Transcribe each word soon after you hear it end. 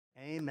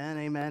Amen,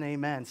 amen,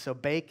 amen. So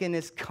bacon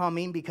is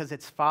coming because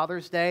it's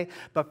Father's Day,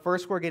 but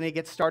first we're going to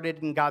get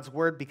started in God's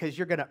Word because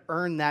you're going to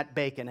earn that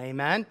bacon,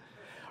 amen?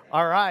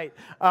 All right,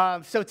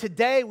 so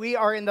today we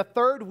are in the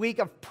third week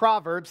of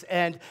Proverbs,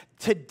 and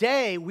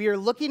today we are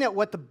looking at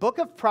what the book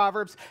of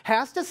Proverbs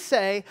has to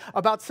say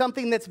about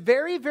something that's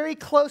very, very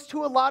close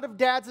to a lot of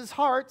dads'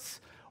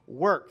 hearts,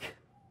 work.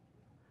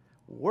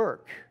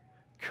 Work,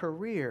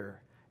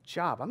 career,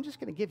 job. I'm just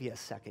going to give you a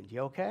second, you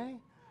okay?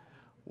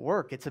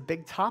 Work, it's a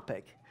big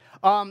topic.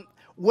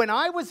 When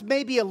I was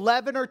maybe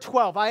 11 or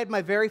 12, I had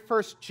my very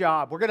first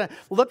job. We're going to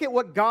look at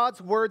what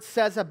God's Word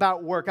says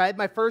about work. I had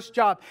my first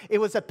job. It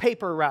was a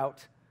paper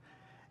route.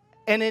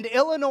 And in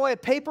Illinois, a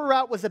paper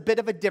route was a bit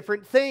of a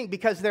different thing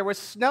because there was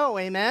snow,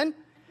 amen?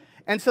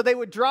 And so they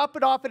would drop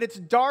it off, and it's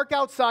dark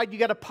outside. You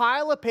got a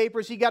pile of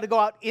papers. You got to go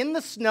out in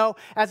the snow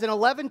as an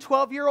 11,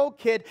 12-year-old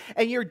kid,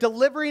 and you're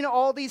delivering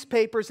all these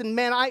papers. And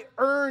man, I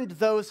earned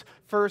those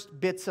first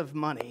bits of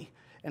money.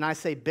 And I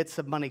say bits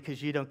of money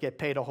because you don't get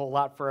paid a whole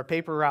lot for a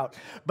paper route.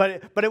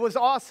 But it was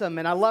awesome,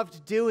 and I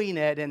loved doing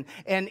it.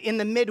 And in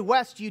the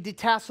Midwest, you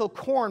detassel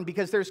corn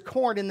because there's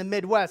corn in the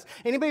Midwest.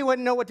 Anybody want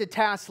to know what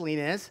detasseling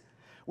is?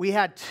 We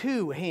had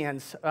two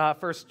hands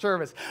first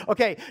service.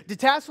 Okay,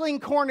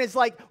 detasseling corn is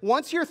like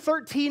once you're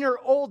 13 or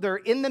older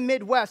in the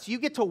Midwest, you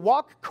get to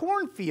walk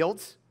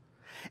cornfields.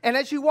 And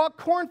as you walk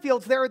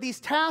cornfields, there are these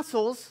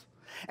tassels.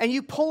 And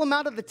you pull them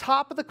out of the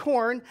top of the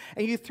corn,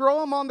 and you throw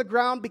them on the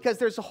ground because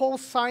there's a whole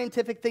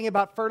scientific thing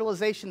about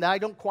fertilization that I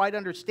don't quite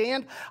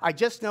understand. I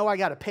just know I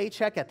got a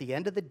paycheck at the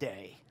end of the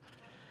day.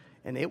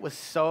 And it was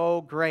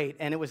so great,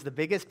 and it was the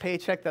biggest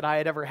paycheck that I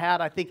had ever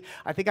had. I think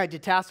I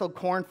detasseled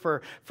corn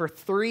for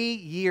 3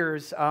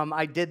 years.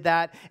 I did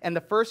that, and the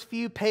first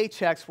few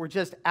paychecks were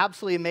just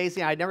absolutely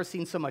amazing. I'd never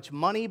seen so much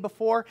money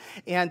before,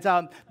 and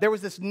there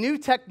was this new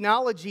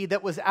technology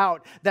that was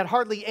out that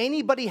hardly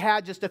anybody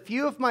had. Just a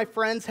few of my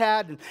friends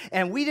had,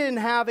 and we didn't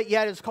have it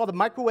yet. It was called a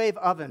microwave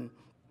oven.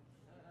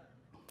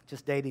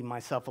 Just dating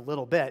myself a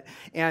little bit.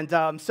 And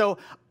so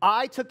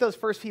I took those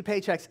first few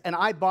paychecks and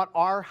I bought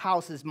our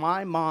house's,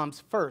 my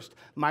mom's first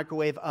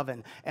microwave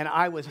oven. And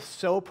I was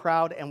so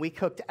proud, and we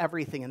cooked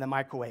everything in the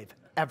microwave,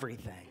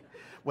 everything,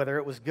 whether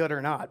it was good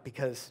or not,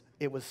 because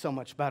it was so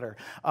much better.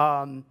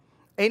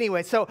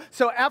 Anyway, so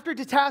after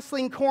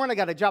detasseling corn, I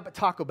got a job at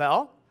Taco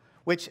Bell,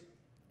 which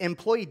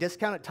employee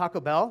discount at Taco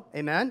Bell,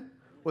 amen?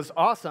 Was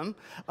awesome.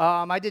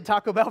 I did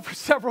Taco Bell for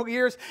several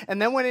years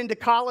and then went into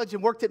college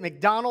and worked at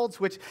McDonald's,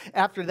 which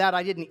after that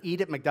I didn't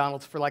eat at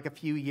McDonald's for like a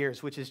few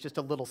years, which is just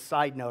a little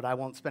side note. I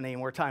won't spend any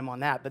more time on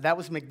that, but that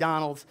was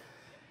McDonald's.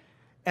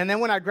 And then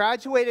when I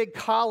graduated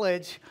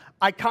college,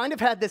 I kind of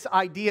had this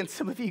idea, and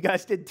some of you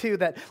guys did too,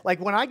 that like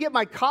when I get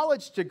my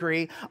college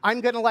degree, I'm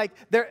going to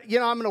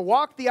I'm going to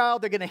walk the aisle,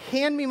 they're going to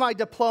hand me my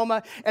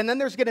diploma, and then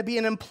there's going to be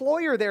an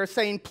employer there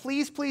saying,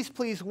 please, please,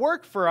 please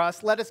work for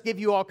us. Let us give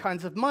you all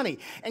kinds of money.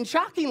 And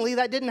shockingly,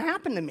 that didn't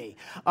happen to me.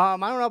 I don't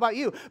know about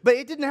you, but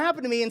it didn't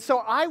happen to me. And so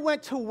I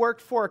went to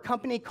work for a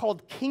company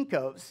called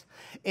Kinko's.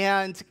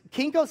 And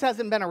Kinko's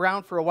hasn't been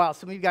around for a while.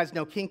 Some of you guys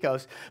know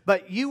Kinko's.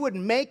 But you would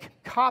make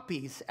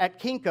copies at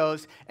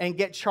Kinko's and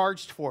get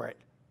charged for it.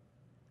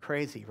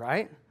 Crazy,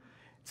 right?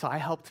 So I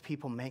helped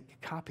people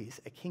make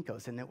copies at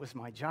Kinko's, and it was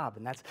my job.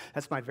 And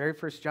that's my very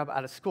first job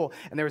out of school.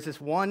 And there was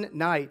this one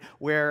night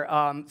where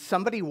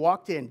somebody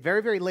walked in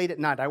very, very late at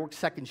night. I worked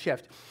second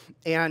shift.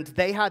 And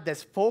they had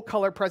this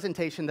full-color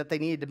presentation that they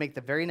needed to make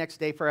the very next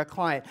day for a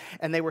client.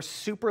 And they were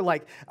super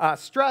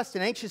stressed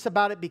and anxious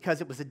about it because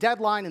it was a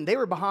deadline, and they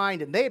were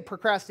behind, and they had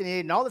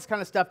procrastinated, and all this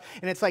kind of stuff.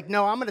 And it's like,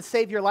 no, I'm going to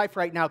save your life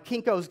right now,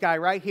 Kinko's guy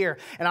right here.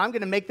 And I'm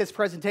going to make this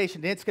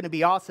presentation, and it's going to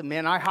be awesome,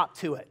 man. I hopped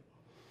to it.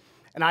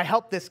 And I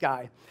helped this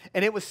guy,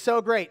 and it was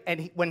so great.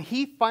 And when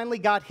he finally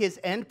got his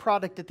end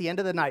product at the end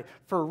of the night,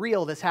 for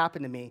real, this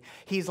happened to me.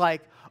 He's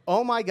like,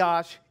 oh my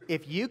gosh,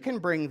 if you can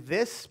bring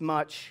this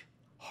much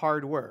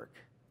hard work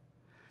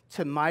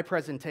to my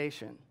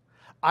presentation,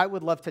 I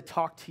would love to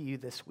talk to you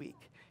this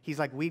week. He's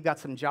like, we've got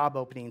some job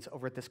openings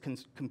over at this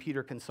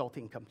computer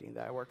consulting company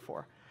that I work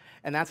for.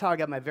 And that's how I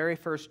got my very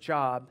first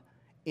job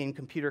in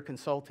computer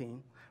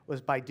consulting,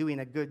 was by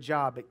doing a good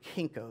job at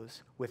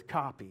Kinko's with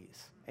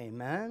copies.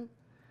 Amen?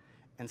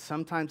 And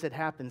sometimes it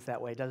happens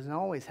that way. It doesn't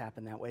always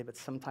happen that way, but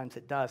sometimes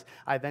it does.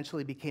 I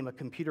eventually became a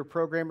computer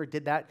programmer,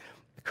 did that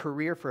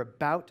career for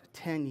about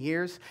 10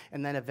 years,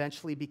 and then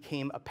eventually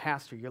became a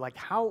pastor. You're like,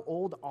 how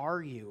old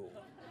are you?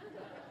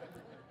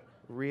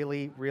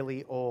 Really,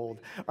 really old.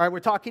 All right, we're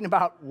talking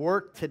about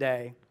work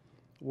today.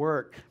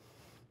 Work.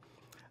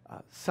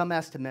 Some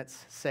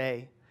estimates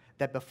say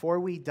that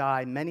before we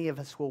die, many of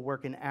us will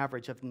work an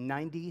average of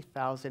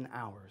 90,000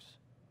 hours.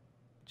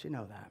 Did you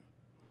know that?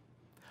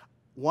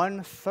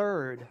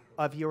 1/3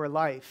 of your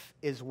life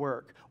is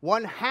work.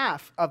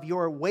 1/2 of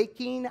your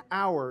waking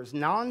hours,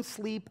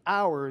 non-sleep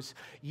hours,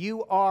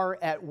 you are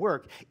at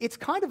work. It's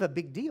kind of a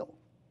big deal.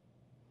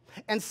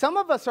 And some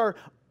of us are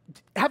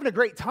having a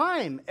great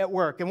time at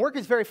work, and work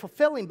is very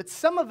fulfilling, but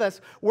some of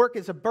us, work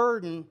is a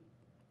burden,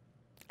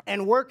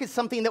 and work is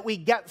something that we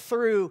get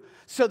through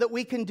so that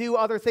we can do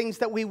other things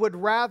that we would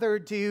rather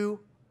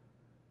do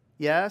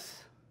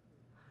Yes?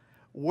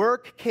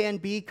 Work can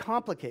be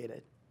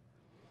complicated.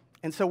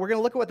 And so we're going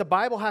to look at what the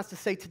Bible has to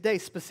say today,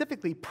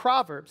 specifically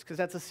Proverbs, because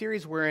that's a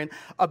series we're in,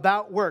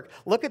 about work.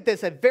 Look at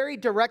this, a very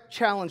direct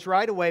challenge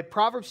right away.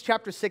 Proverbs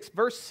chapter 6,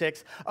 verse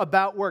 6,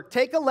 about work.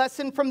 Take a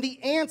lesson from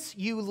the ants,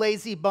 you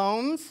lazy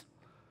bones.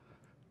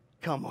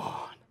 Come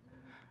on.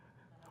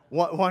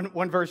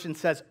 One version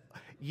says,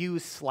 you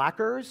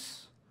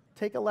slackers,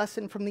 take a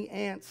lesson from the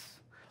ants.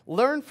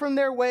 Learn from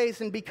their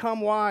ways and become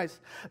wise.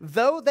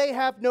 Though they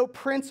have no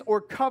prince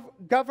or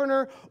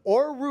governor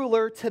or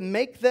ruler to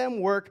make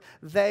them work,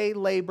 they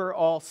labor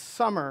all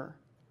summer.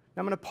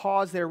 Now I'm going to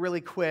pause there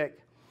really quick.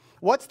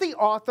 What's the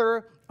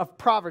author of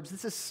Proverbs?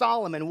 This is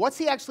Solomon. What's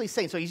he actually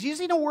saying? So he's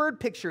using a word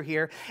picture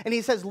here, and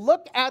he says,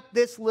 look at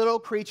this little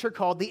creature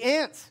called the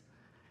ant.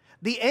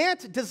 The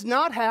ant does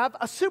not have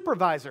a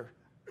supervisor.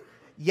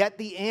 Yet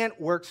the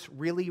ant works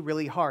really,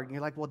 really hard. And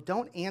you're like, well,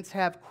 don't ants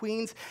have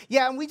queens?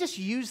 Yeah, and we just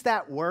use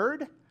that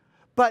word,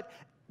 but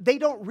they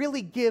don't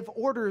really give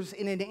orders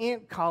in an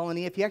ant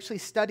colony. If you actually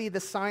study the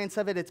science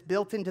of it, it's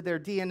built into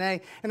their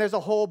DNA, and there's a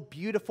whole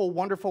beautiful,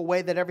 wonderful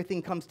way that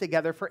everything comes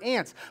together for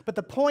ants. But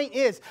the point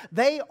is,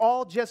 they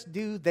all just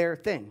do their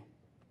thing.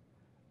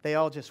 They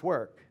all just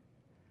work.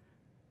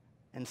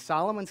 And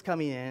Solomon's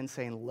coming in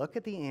saying, look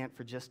at the ant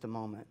for just a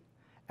moment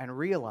and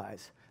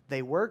realize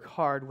they work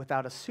hard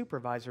without a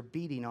supervisor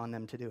beating on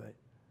them to do it.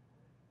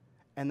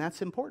 And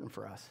that's important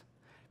for us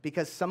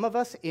because some of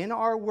us in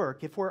our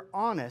work, if we're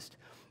honest,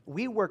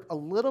 we work a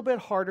little bit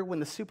harder when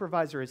the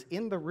supervisor is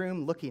in the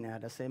room looking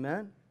at us,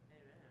 amen?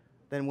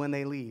 Than when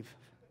they leave.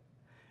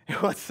 And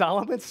what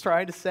Solomon's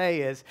trying to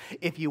say is,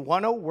 if you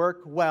want to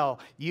work well,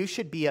 you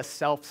should be a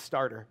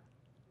self-starter.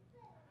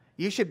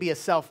 You should be a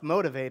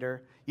self-motivator.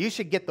 You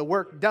should get the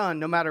work done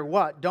no matter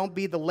what. Don't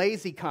be the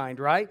lazy kind,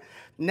 right?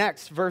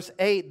 Next, verse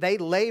 8, they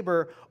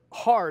labor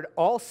hard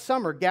all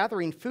summer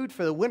gathering food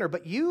for the winter.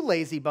 But you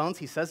lazy bones,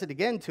 he says it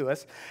again to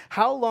us,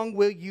 how long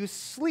will you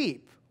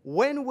sleep?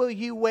 When will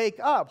you wake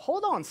up?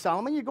 Hold on,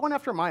 Solomon, you're going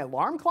after my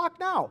alarm clock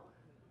now.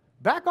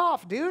 Back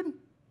off, dude.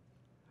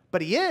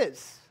 But he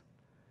is.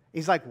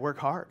 He's like, work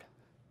hard.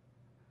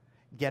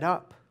 Get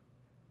up,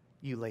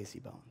 you lazy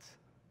bones.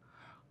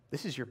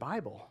 This is your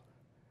Bible.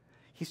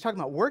 He's talking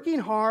about working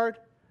hard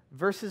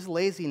versus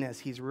laziness.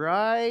 He's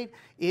right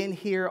in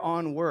here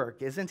on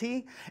work, isn't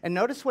he? And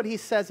notice what he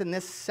says in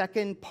this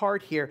second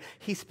part here.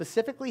 He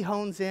specifically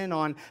hones in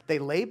on they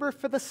labor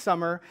for the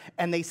summer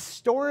and they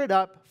store it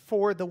up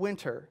for the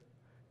winter.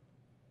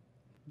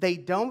 They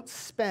don't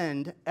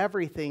spend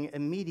everything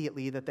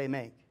immediately that they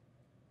make.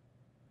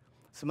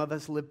 Some of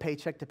us live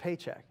paycheck to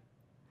paycheck.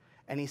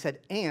 And he said,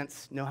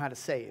 ants know how to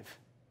save.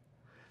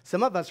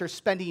 Some of us are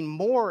spending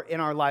more in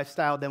our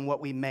lifestyle than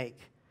what we make.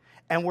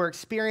 And we're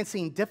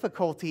experiencing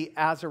difficulty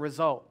as a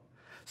result.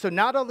 So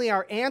not only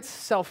are ants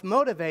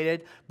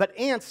self-motivated, but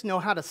ants know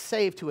how to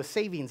save to a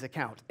savings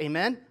account.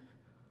 Amen?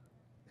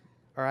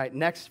 All right,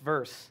 next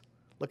verse.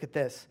 Look at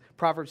this.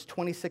 Proverbs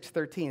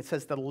 26:13. It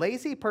says, the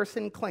lazy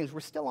person claims. We're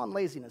still on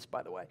laziness,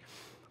 by the way.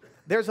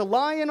 There's a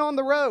lion on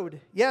the road.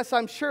 Yes,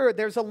 I'm sure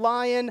there's a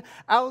lion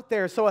out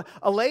there. So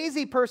a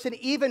lazy person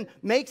even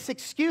makes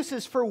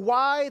excuses for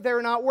why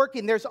they're not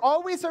working. There's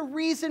always a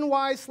reason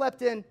why I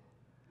slept in.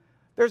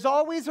 There's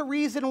always a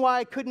reason why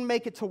I couldn't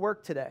make it to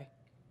work today.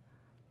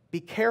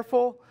 Be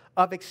careful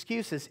of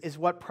excuses is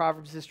what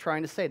Proverbs is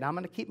trying to say. Now I'm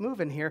going to keep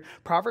moving here.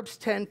 Proverbs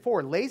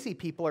 10:4, lazy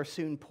people are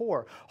soon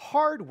poor.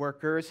 Hard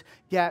workers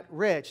get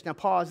rich. Now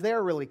pause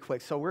there really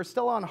quick. So we're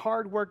still on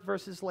hard work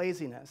versus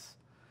laziness.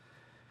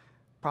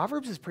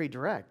 Proverbs is pretty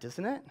direct,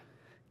 isn't it?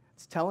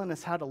 It's telling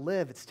us how to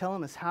live. It's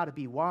telling us how to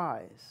be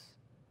wise.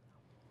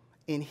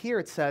 In here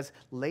it says,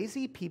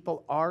 lazy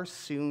people are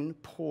soon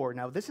poor.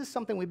 Now, this is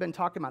something we've been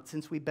talking about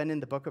since we've been in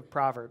the book of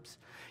Proverbs.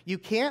 You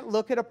can't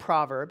look at a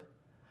proverb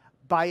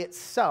by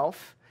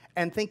itself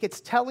and think it's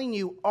telling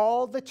you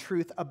all the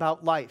truth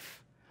about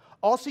life.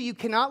 Also, you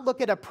cannot look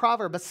at a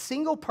proverb, a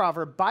single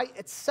proverb by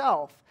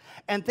itself,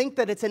 and think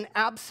that it's an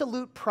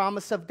absolute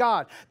promise of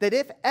God, that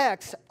if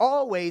X,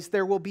 always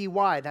there will be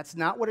Y. That's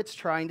not what it's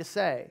trying to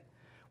say.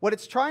 What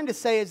it's trying to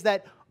say is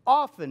that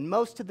often,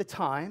 most of the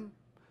time,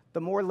 the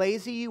more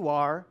lazy you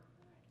are,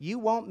 you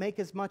won't make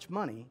as much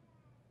money.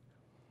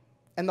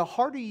 And the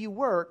harder you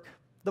work,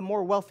 the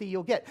more wealthy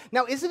you'll get.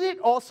 Now, isn't it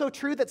also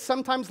true that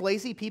sometimes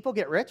lazy people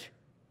get rich?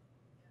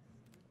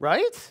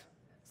 Right?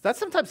 That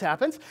sometimes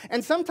happens.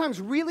 And sometimes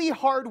really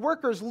hard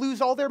workers lose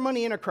all their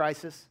money in a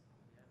crisis.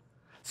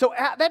 So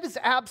that is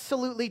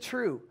absolutely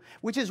true,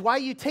 which is why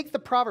you take the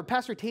proverb.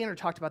 Pastor Tanner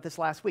talked about this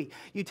last week.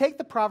 You take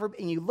the proverb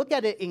and you look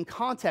at it in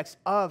context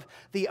of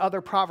the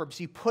other proverbs.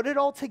 You put it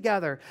all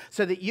together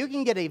so that you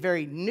can get a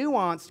very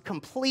nuanced,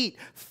 complete,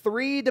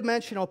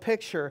 three-dimensional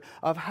picture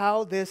of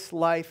how this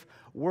life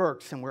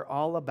works. And we're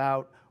all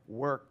about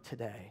work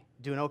today.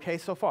 Doing okay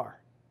so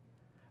far?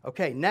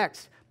 Okay,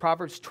 next,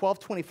 Proverbs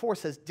 12:24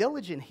 says,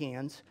 diligent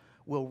hands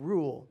will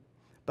rule,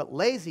 but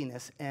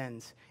laziness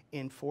ends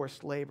in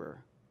forced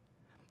labor.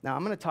 Now,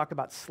 I'm going to talk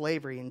about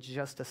slavery in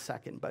just a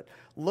second, but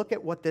look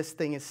at what this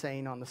thing is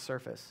saying on the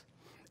surface.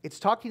 It's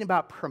talking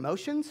about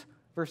promotions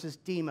versus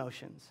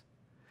demotions.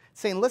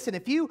 Saying, listen,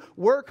 if you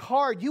work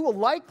hard, you will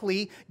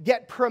likely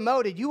get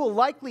promoted. You will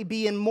likely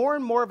be in more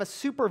and more of a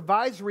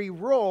supervisory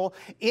role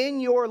in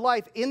your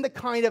life, in the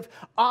kind of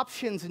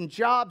options and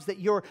jobs that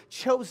you're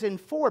chosen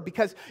for,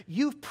 because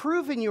you've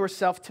proven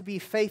yourself to be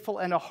faithful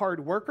and a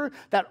hard worker.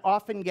 That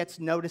often gets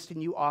noticed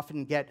and you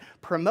often get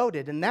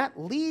promoted. And that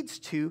leads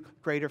to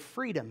greater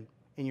freedom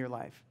in your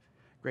life,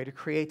 greater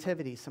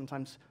creativity,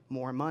 sometimes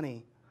more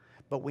money.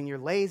 But when you're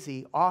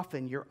lazy,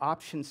 often your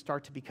options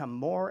start to become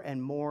more and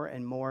more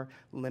and more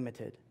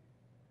limited,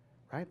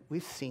 right?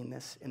 We've seen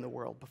this in the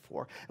world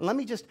before. And let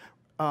me just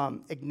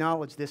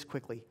acknowledge this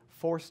quickly.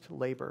 Forced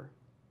labor.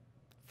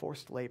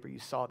 Forced labor. You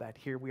saw that.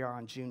 Here we are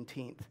on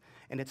Juneteenth,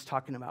 and it's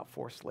talking about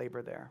forced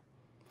labor there.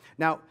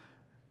 Now,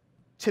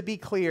 to be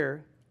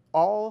clear,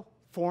 all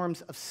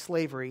forms of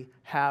slavery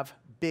have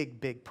big,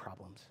 big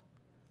problems.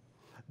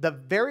 The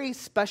very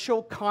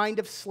special kind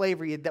of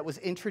slavery that was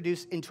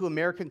introduced into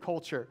American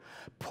culture,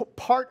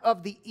 part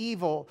of the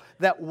evil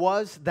that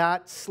was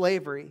that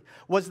slavery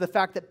was the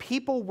fact that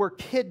people were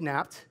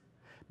kidnapped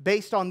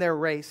based on their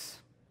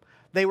race.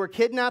 They were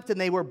kidnapped and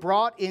they were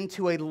brought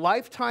into a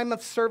lifetime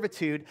of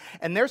servitude,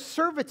 and their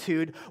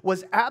servitude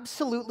was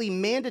absolutely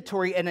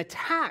mandatory and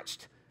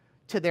attached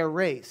to their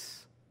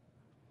race.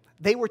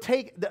 They were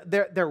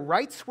their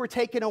rights were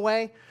taken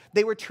away.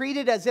 They were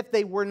treated as if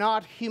they were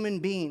not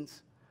human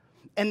beings.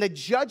 And the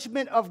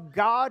judgment of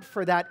God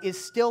for that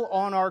is still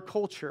on our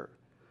culture.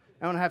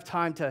 I don't have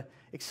time to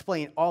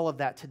explain all of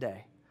that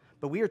today.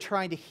 But we are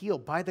trying to heal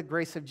by the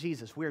grace of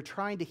Jesus. We are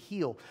trying to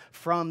heal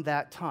from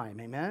that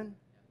time. Amen?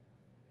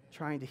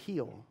 Trying to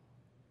heal.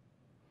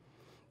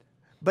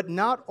 But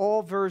not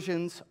all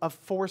versions of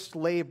forced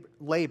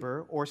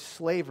labor or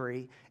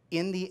slavery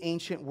in the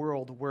ancient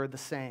world were the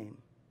same.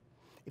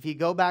 If you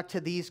go back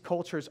to these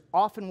cultures,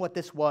 often what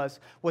this was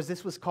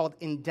called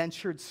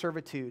indentured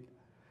servitude.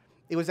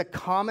 It was a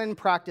common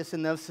practice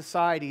in those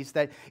societies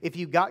that if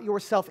you got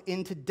yourself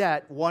into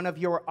debt, one of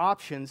your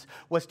options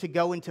was to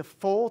go into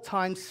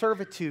full-time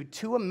servitude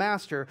to a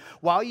master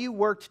while you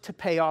worked to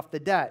pay off the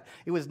debt.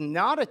 It was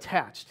not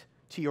attached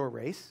to your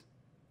race.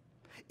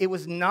 It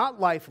was not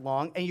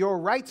lifelong, and your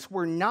rights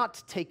were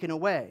not taken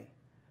away.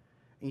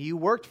 And you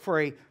worked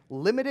for a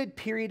limited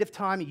period of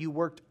time, you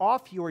worked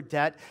off your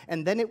debt,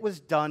 and then it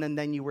was done, and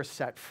then you were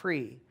set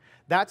free.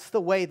 That's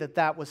the way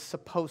that was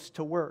supposed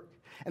to work.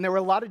 And there were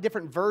a lot of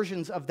different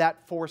versions of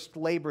that forced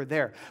labor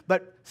there.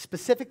 But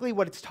specifically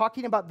what it's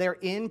talking about there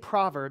in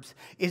Proverbs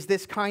is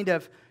this kind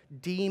of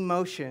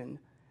demotion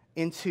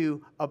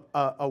into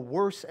a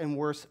worse and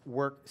worse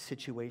work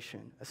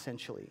situation,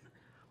 essentially.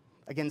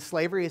 Again,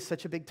 slavery is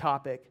such a big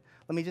topic.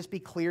 Let me just be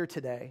clear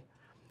today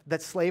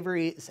that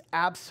slavery is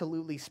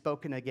absolutely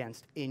spoken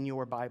against in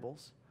your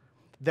Bibles.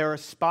 There are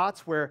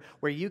spots where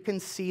you can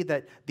see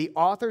that the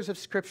authors of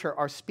Scripture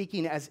are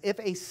speaking as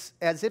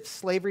if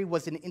slavery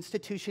was an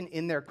institution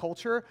in their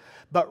culture.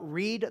 But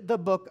read the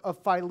book of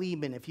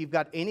Philemon. If you've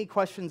got any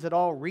questions at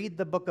all, read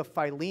the book of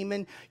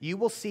Philemon. You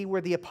will see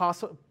where the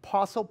Apostle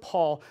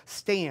Paul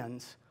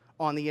stands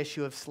on the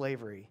issue of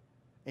slavery.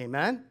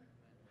 Amen?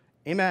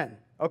 Amen.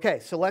 Okay,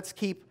 so let's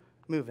keep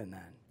moving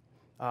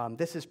then.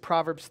 This is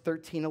Proverbs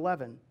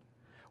 13:11.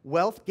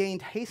 Wealth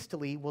gained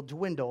hastily will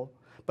dwindle,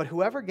 but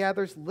whoever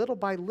gathers little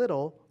by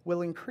little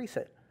will increase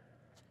it.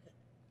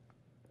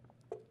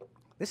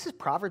 This is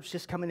Proverbs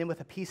just coming in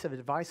with a piece of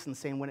advice and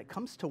saying when it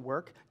comes to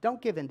work,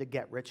 don't give in to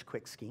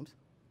get-rich-quick schemes.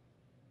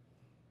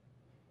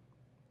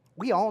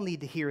 We all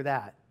need to hear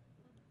that,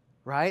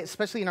 right?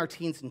 Especially in our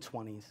teens and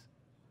 20s.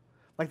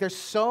 Like there's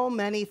so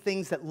many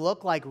things that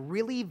look like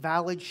really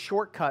valid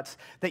shortcuts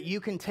that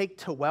you can take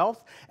to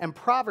wealth. And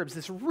Proverbs,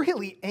 this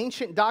really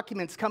ancient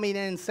document's coming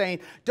in and saying,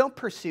 don't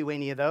pursue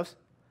any of those.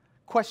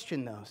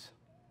 Question those.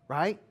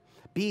 Right?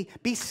 Be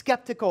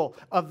skeptical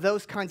of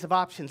those kinds of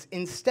options.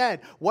 Instead,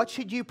 what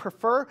should you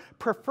prefer?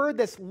 Prefer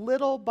this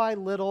little by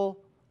little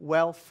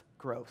wealth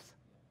growth.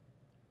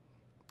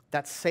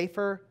 That's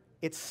safer,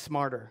 it's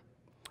smarter.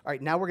 All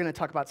right, now we're going to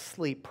talk about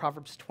sleep.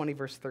 Proverbs 20,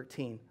 verse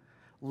 13.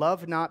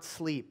 Love not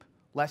sleep,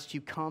 lest you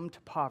come to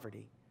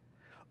poverty.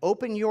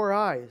 Open your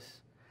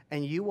eyes,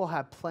 and you will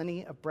have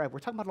plenty of bread. We're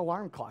talking about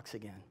alarm clocks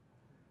again.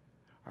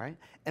 All right?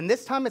 And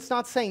this time it's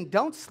not saying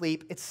don't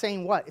sleep, it's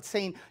saying what? It's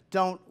saying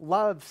don't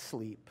love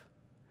sleep.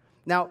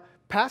 Now,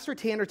 Pastor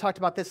Tanner talked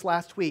about this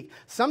last week.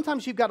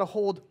 Sometimes you've got to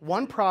hold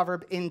one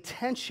proverb in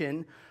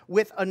tension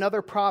with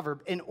another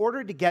proverb in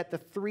order to get the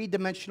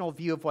three-dimensional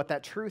view of what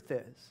that truth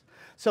is.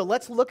 So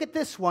let's look at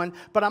this one,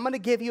 but I'm going to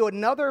give you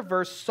another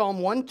verse,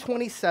 Psalm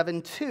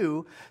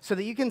 127:2, so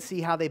that you can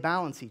see how they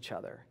balance each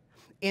other.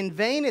 In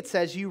vain it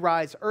says you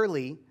rise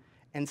early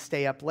and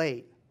stay up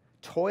late,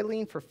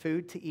 toiling for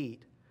food to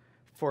eat.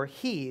 For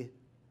he,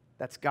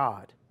 that's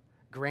God,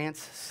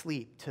 grants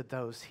sleep to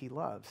those he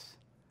loves.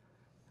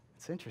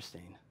 It's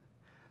interesting.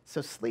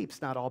 So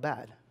sleep's not all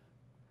bad.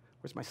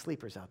 Where's my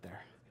sleepers out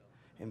there?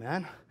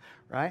 Amen?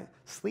 Right?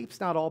 Sleep's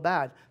not all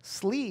bad.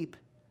 Sleep,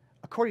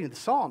 according to the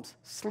Psalms,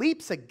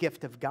 sleep's a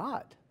gift of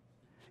God.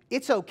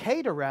 It's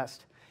okay to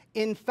rest.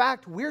 In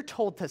fact, we're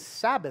told to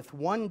Sabbath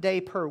one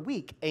day per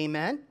week.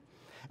 Amen?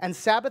 And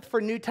Sabbath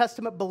for New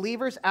Testament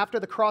believers after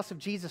the cross of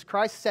Jesus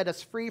Christ set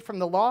us free from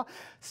the law.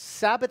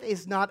 Sabbath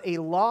is not a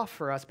law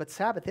for us, but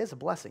Sabbath is a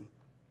blessing.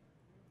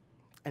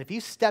 And if you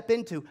step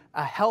into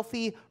a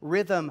healthy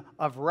rhythm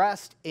of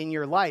rest in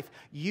your life,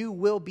 you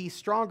will be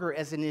stronger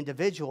as an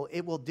individual.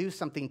 It will do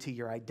something to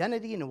your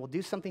identity, and it will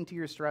do something to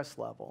your stress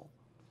level.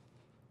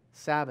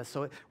 Sabbath.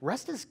 So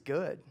rest is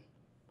good.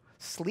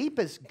 Sleep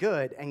is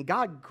good, and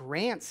God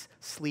grants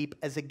sleep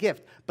as a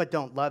gift, but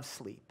don't love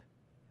sleep.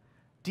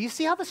 Do you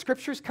see how the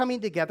Scripture's coming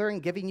together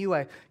and giving you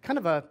a kind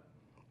of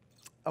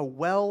a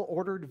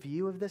well-ordered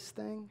view of this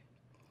thing?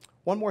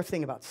 One more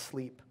thing about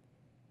sleep.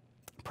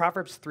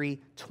 Proverbs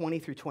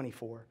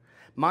 3:20-24.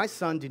 My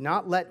son, do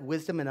not let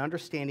wisdom and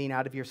understanding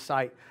out of your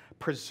sight.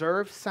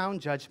 Preserve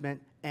sound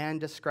judgment and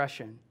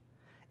discretion.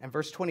 And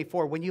verse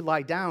 24, when you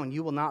lie down,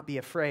 you will not be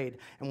afraid.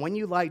 And when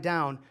you lie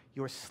down,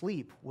 your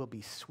sleep will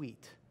be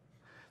sweet.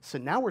 So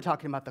now we're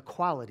talking about the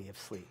quality of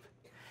sleep.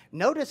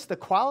 Notice the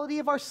quality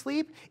of our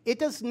sleep, it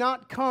does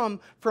not come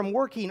from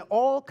working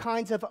all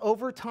kinds of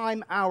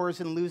overtime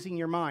hours and losing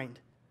your mind.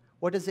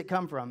 What does it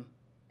come from?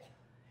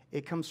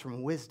 It comes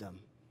from wisdom.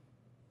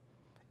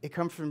 It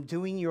comes from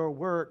doing your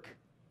work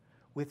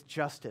with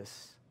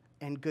justice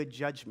and good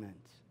judgment.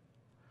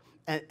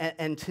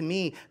 And to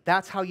me,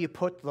 that's how you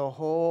put the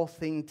whole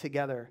thing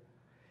together.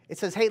 It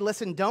says, hey,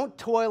 listen, don't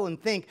toil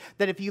and think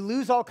that if you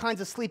lose all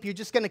kinds of sleep, you're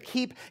just going to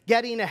keep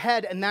getting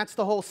ahead, and that's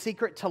the whole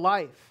secret to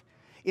life.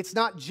 It's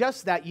not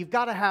just that. You've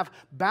got to have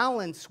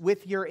balance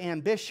with your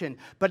ambition.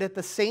 But at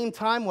the same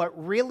time, what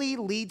really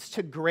leads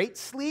to great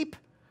sleep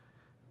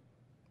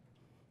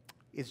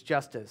is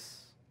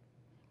justice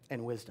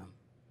and wisdom.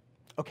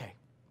 Okay.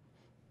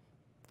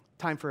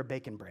 Time for a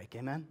bacon break.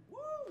 Amen? Woo!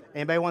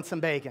 Anybody want some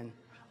bacon?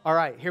 All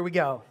right, here we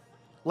go.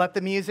 Let the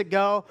music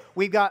go.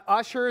 We've got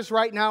ushers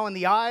right now in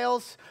the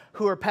aisles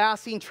who are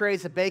passing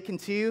trays of bacon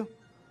to you.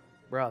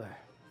 Brother,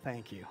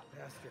 thank you.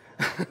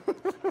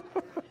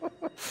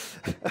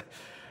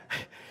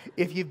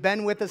 If you've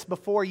been with us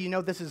before, you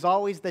know this is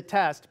always the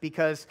test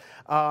because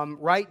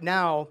right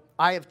now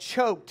I have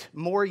choked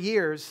more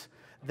years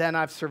than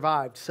I've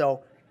survived.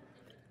 So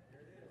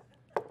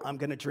I'm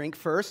going to drink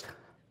first.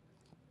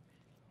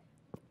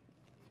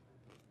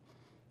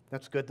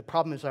 That's good. The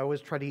problem is I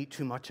always try to eat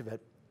too much of it.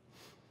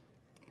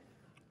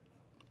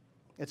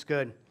 It's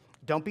good.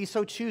 Don't be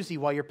so choosy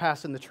while you're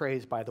passing the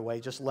trays, by the way.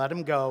 Just let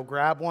them go.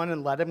 Grab one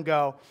and let them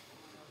go.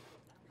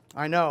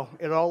 I know.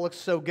 It all looks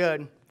so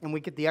good. And we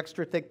get the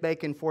extra thick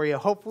bacon for you.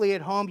 Hopefully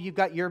at home you've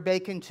got your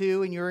bacon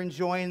too and you're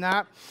enjoying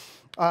that.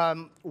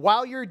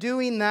 While you're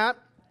doing that,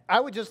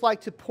 I would just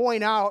like to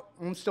point out,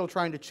 I'm still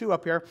trying to chew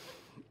up here.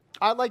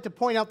 I'd like to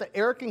point out that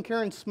Eric and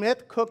Karen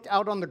Smith cooked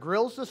out on the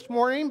grills this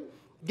morning.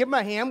 Give them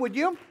a hand, would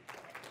you?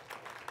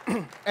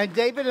 And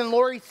David and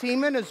Lori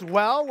Seaman as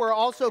well were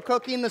also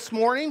cooking this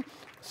morning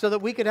so that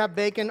we could have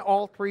bacon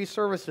all three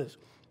services.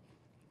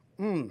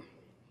 I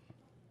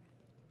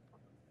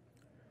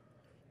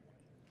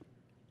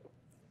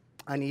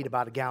need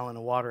about a gallon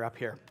of water up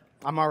here.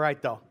 I'm all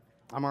right, though.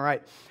 I'm all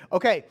right.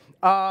 Okay,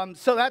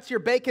 so that's your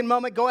bacon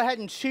moment. Go ahead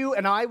and chew,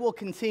 and I will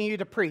continue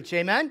to preach.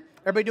 Amen?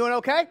 Everybody doing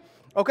okay?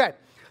 Okay,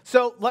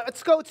 so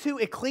let's go to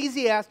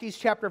Ecclesiastes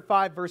chapter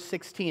 5, verse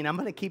 16. I'm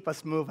going to keep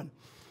us moving.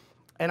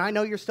 And I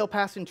know you're still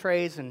passing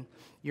trays, and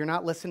you're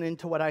not listening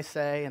to what I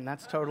say, and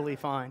that's totally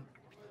fine.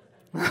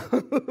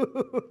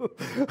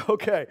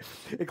 Okay,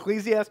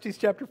 Ecclesiastes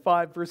chapter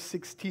 5, verse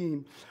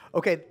 16.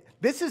 Okay,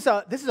 this is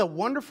a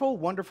wonderful,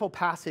 wonderful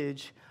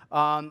passage.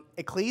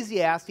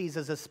 Ecclesiastes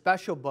is a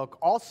special book,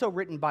 also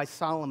written by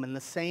Solomon, the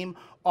same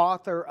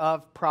author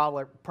of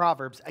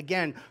Proverbs.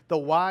 Again, the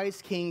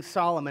wise King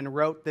Solomon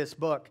wrote this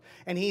book.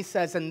 And he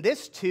says, and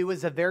this too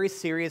is a very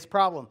serious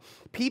problem.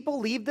 People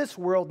leave this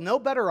world no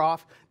better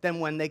off than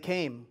when they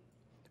came.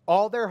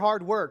 All their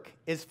hard work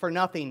is for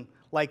nothing,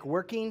 like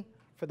working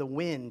for the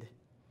wind.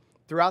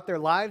 Throughout their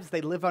lives,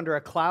 they live under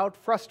a cloud,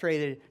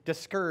 frustrated,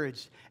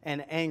 discouraged,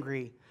 and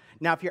angry.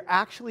 Now, if you're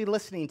actually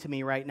listening to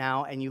me right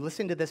now and you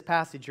listen to this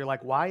passage, you're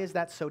like, why is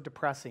that so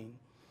depressing?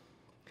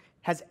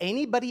 Has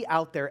anybody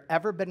out there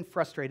ever been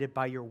frustrated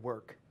by your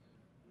work?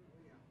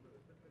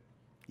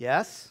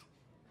 Yes?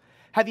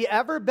 Have you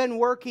ever been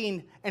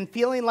working and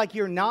feeling like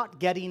you're not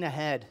getting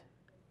ahead?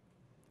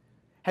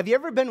 Have you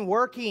ever been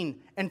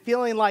working and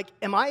feeling like,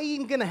 am I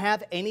even going to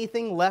have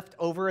anything left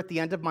over at the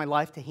end of my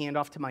life to hand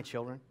off to my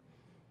children?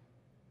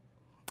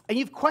 And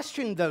you've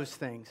questioned those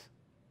things.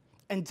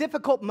 And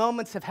difficult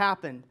moments have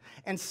happened.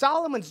 And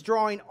Solomon's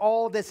drawing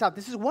all this out.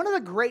 This is one of the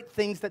great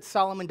things that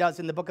Solomon does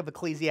in the book of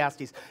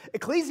Ecclesiastes.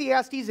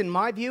 Ecclesiastes, in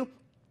my view,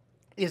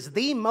 is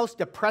the most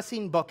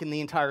depressing book in the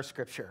entire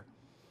scripture.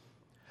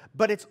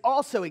 But it's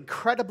also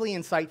incredibly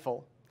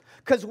insightful.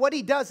 Because what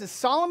he does is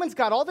Solomon's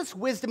got all this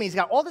wisdom, he's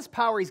got all this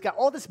power, he's got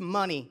all this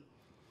money,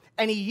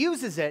 and he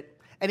uses it.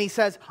 And he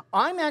says,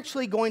 I'm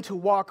actually going to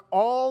walk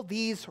all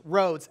these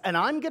roads, and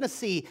I'm going to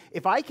see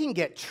if I can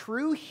get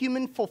true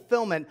human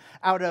fulfillment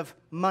out of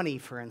money,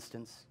 for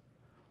instance.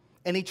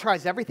 And he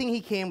tries everything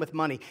he can with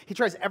money. He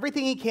tries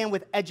everything he can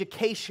with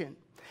education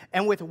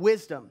and with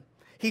wisdom.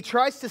 He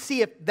tries to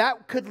see if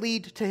that could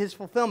lead to his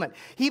fulfillment.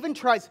 He even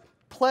tries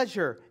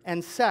pleasure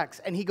and sex,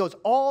 and he goes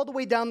all the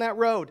way down that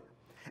road.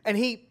 And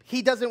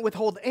he doesn't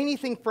withhold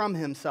anything from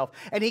himself.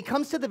 And he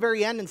comes to the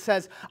very end and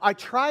says, I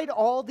tried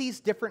all these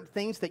different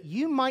things that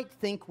you might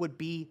think would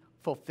be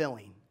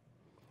fulfilling.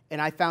 And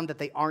I found that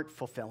they aren't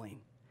fulfilling.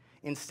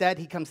 Instead,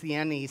 he comes to the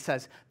end and he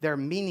says, they're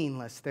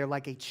meaningless. They're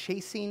like a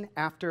chasing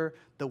after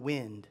the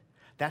wind.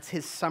 That's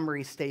his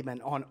summary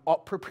statement on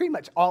pretty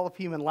much all of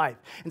human life.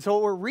 And so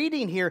what we're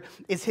reading here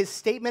is his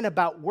statement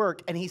about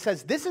work. And he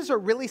says, this is a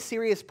really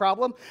serious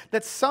problem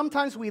that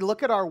sometimes we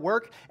look at our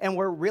work and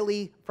we're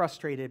really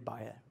frustrated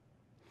by it.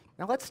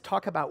 Now let's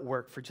talk about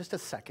work for just a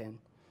second.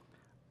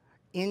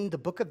 In the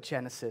book of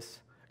Genesis,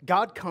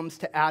 God comes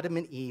to Adam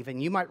and Eve,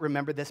 and you might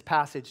remember this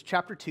passage,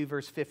 chapter 2,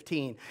 verse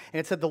 15. And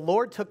it said, the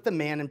Lord took the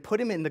man and put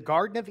him in the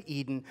Garden of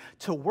Eden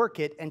to work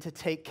it and to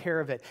take care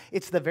of it.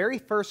 It's the very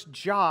first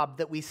job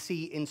that we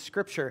see in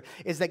Scripture,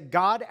 is that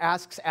God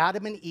asks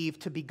Adam and Eve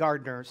to be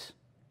gardeners.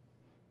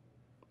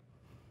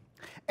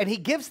 And he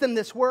gives them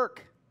this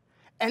work.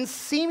 And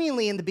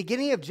seemingly in the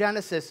beginning of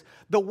Genesis,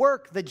 the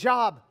work, the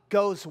job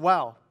goes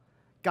well.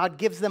 God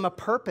gives them a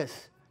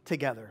purpose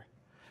together.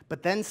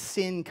 But then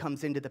sin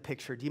comes into the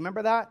picture. Do you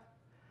remember that?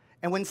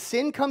 And when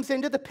sin comes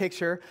into the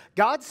picture,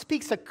 God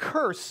speaks a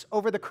curse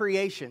over the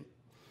creation.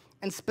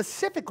 And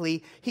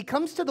specifically, he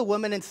comes to the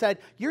woman and said,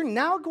 you're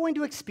now going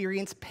to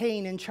experience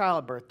pain in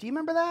childbirth. Do you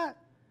remember that?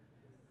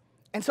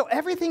 And so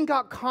everything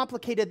got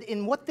complicated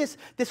in what this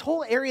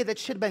whole area that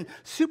should have been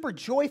super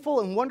joyful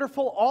and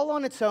wonderful all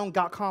on its own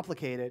got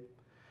complicated.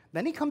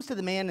 Then he comes to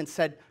the man and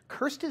said,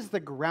 cursed is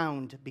the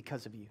ground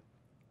because of you.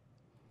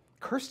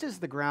 Cursed is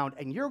the ground,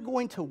 and you're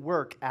going to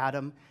work,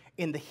 Adam,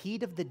 in the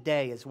heat of the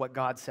day, is what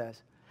God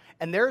says.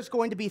 And there's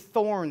going to be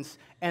thorns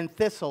and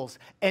thistles,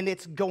 and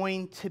it's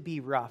going to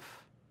be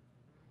rough.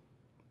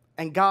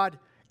 And God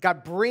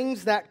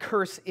brings that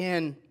curse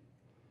in,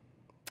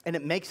 and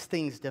it makes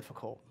things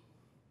difficult.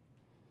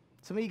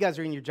 Some of you guys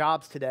are in your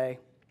jobs today.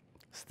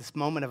 It's this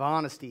moment of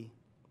honesty.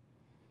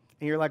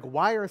 And you're like,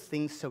 why are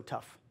things so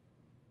tough?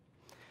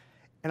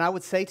 And I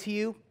would say to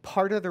you,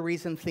 part of the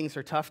reason things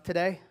are tough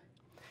today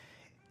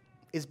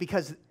is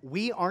because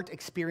we aren't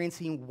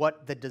experiencing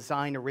what the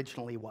design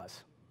originally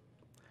was.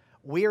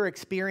 We are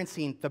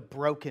experiencing the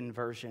broken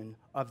version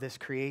of this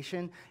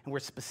creation, and we're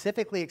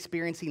specifically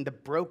experiencing the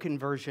broken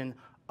version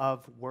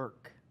of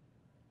work.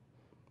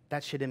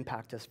 That should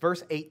impact us.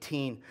 Verse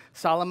 18,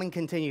 Solomon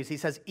continues. He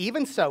says,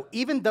 even so,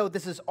 even though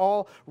this is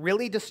all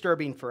really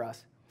disturbing for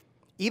us,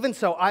 even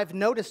so, I've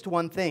noticed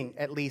one thing,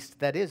 at least,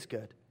 that is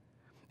good.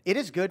 It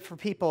is good for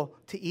people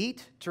to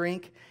eat,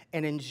 drink,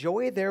 and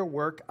enjoy their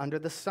work under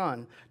the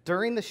sun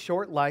during the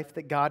short life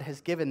that God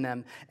has given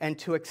them, and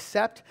to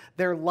accept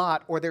their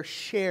lot or their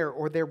share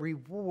or their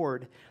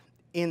reward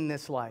in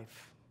this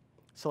life.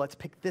 So let's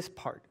pick this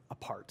part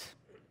apart.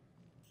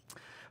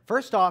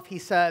 First off, he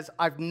says,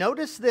 I've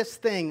noticed this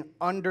thing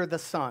under the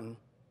sun.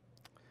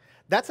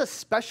 That's a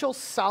special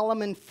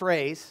Solomon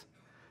phrase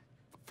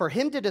for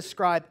him to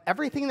describe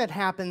everything that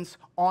happens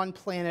on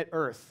planet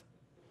Earth.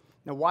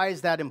 Now, why is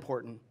that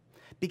important?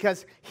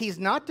 Because he's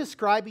not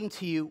describing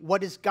to you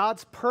what is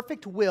God's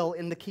perfect will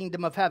in the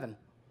kingdom of heaven.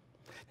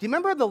 Do you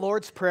remember the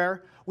Lord's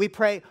Prayer? We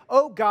pray,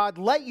 oh God,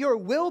 let your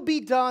will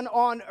be done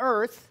on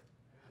earth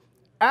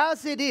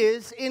as it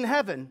is in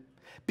heaven.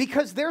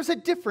 Because there's a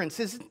difference,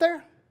 isn't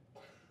there?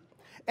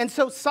 And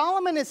so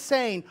Solomon is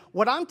saying,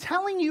 what I'm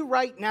telling you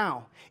right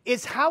now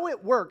is how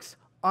it works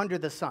under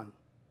the sun.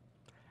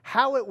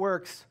 How it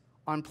works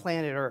on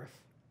planet Earth.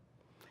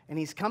 And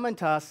he's coming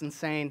to us and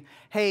saying,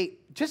 hey,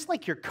 just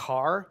like your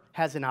car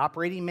has an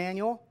operating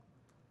manual,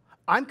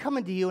 I'm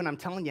coming to you and I'm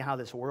telling you how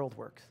this world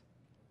works.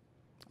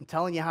 I'm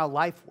telling you how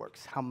life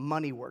works, how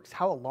money works,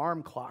 how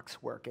alarm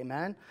clocks work,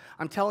 amen?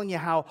 I'm telling you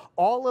how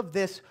all of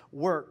this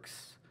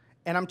works.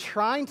 And I'm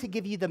trying to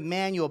give you the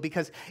manual,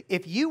 because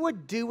if you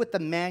would do what the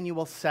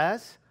manual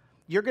says,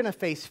 you're going to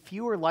face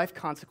fewer life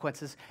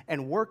consequences,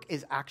 and work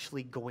is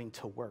actually going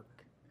to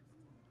work.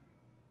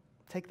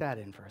 Take that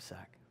in for a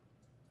sec.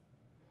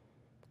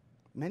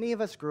 Many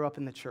of us grew up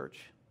in the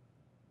church,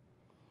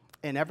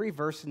 and every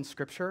verse in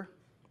Scripture,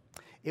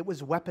 it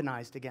was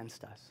weaponized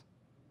against us.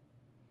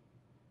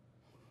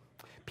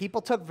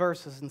 People took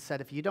verses and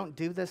said, if you don't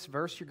do this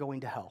verse, you're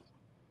going to hell.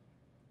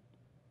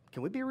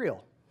 Can we be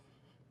real?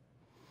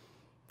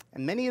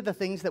 And many of the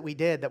things that we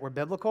did that were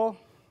biblical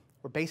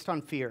were based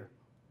on fear.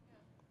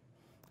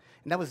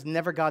 And that was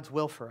never God's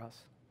will for us.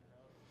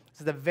 It's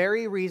the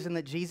very reason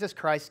that Jesus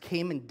Christ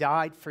came and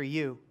died for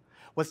you,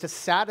 was to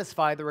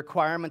satisfy the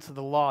requirements of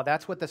the law.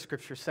 That's what the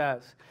Scripture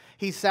says.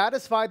 He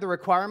satisfied the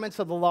requirements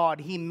of the law,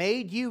 and he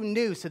made you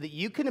new so that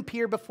you can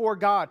appear before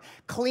God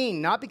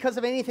clean, not because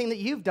of anything that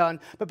you've done,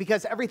 but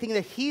because everything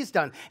that he's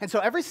done. And so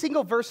every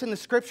single verse in the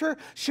Scripture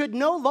should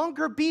no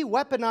longer be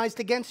weaponized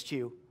against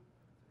you.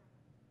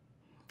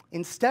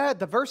 Instead,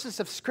 the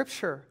verses of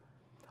Scripture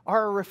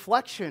are a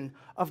reflection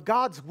of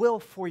God's will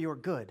for your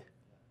good.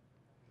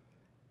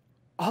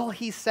 All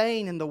he's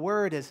saying in the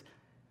word is,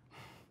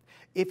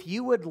 if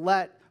you would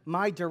let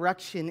my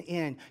direction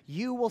in,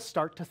 you will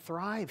start to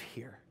thrive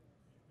here.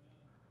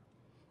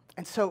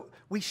 And so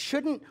we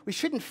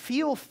shouldn't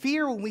feel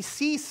fear when we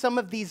see some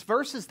of these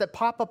verses that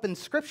pop up in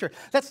Scripture.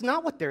 That's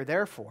not what they're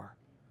there for.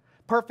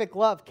 Perfect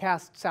love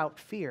casts out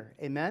fear.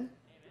 Amen?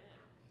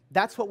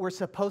 That's what we're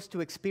supposed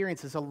to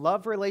experience, is a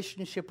love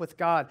relationship with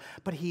God.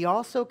 But he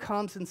also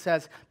comes and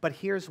says, but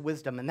here's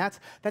wisdom. And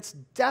that's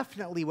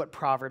definitely what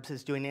Proverbs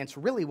is doing. And it's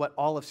really what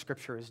all of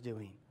Scripture is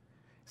doing.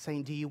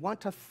 Saying, do you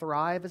want to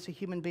thrive as a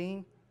human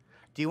being?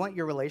 Do you want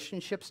your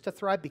relationships to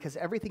thrive? Because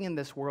everything in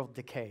this world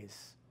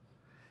decays.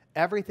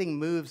 Everything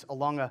moves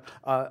along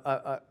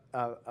a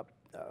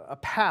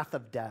path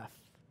of death.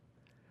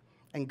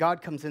 And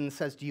God comes in and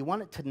says, do you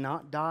want it to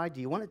not die? Do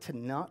you want it to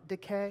not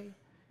decay?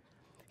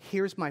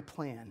 Here's my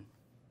plan.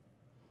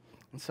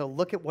 And so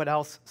look at what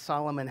else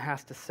Solomon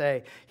has to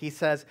say. He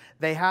says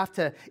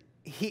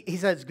he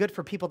says it's good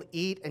for people to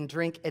eat and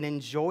drink and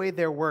enjoy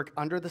their work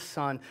under the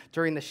sun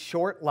during the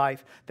short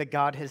life that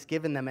God has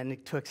given them,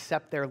 and to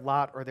accept their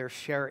lot or their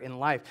share in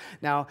life.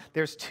 Now,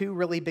 there's two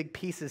really big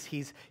pieces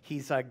he's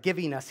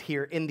giving us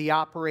here in the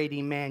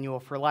operating manual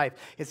for life.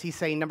 Is he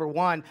saying, number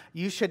one,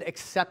 you should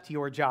accept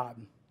your job.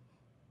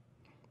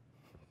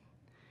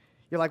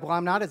 You're like, well,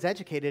 I'm not as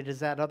educated as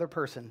that other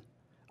person.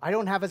 I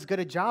don't have as good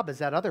a job as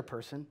that other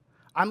person.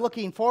 I'm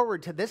looking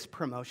forward to this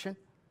promotion.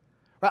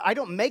 I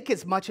don't make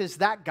as much as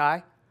that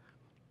guy.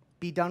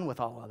 Be done with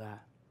all of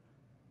that.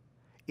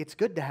 It's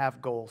good to have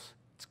goals.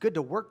 It's good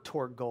to work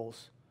toward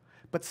goals.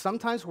 But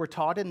sometimes we're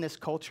taught in this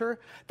culture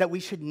that we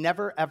should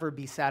never, ever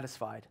be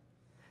satisfied,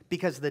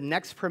 because the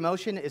next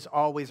promotion is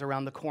always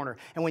around the corner.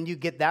 And when you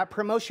get that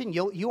promotion,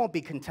 you won't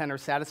be content or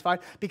satisfied,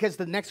 because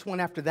the next one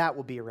after that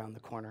will be around the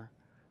corner.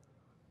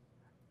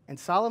 And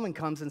Solomon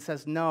comes and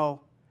says,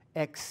 no,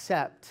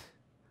 accept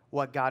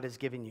what God has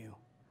given you.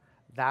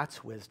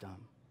 That's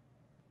wisdom.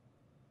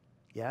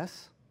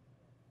 Yes?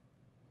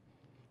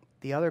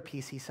 The other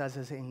piece he says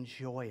is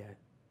enjoy it.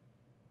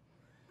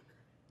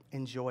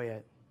 Enjoy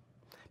it.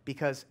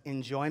 Because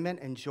enjoyment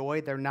and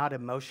joy, they're not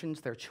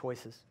emotions, they're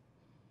choices.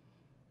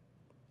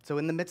 So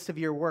in the midst of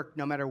your work,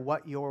 no matter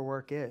what your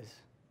work is,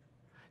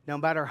 no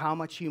matter how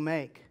much you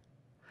make,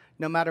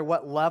 no matter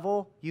what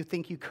level you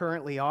think you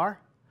currently are,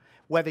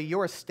 whether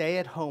you're a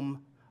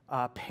stay-at-home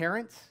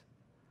parent,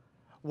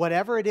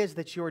 whatever it is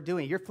that you're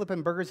doing, you're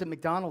flipping burgers at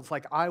McDonald's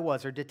like I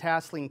was, or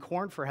detasseling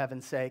corn for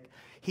heaven's sake,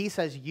 he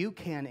says you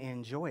can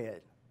enjoy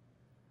it.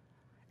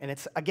 And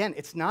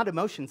it's not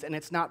emotions and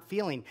it's not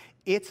feeling,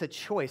 it's a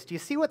choice. Do you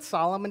see what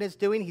Solomon is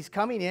doing? He's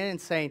coming in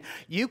and saying,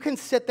 you can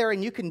sit there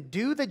and you can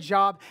do the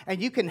job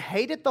and you can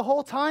hate it the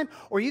whole time,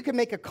 or you can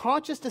make a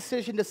conscious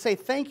decision to say,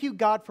 thank you,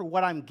 God, for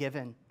what I'm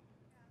given.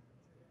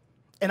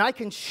 And I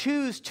can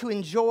choose to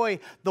enjoy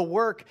the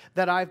work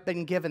that I've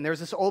been given.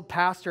 There's this old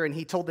pastor, and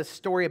he told this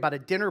story about a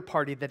dinner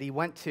party that he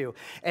went to.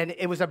 And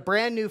it was a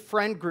brand new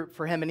friend group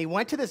for him. And he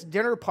went to this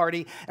dinner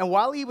party, and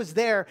while he was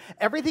there,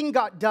 everything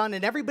got done,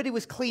 and everybody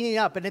was cleaning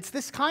up. And it's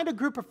this kind of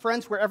group of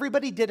friends where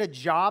everybody did a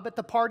job at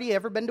the party.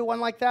 Ever been to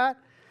one like that?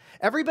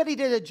 Everybody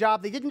did a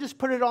job. They didn't just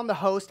put it on the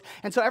host.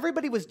 And so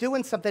everybody was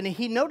doing something, and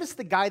he noticed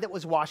the guy that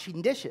was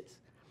washing dishes.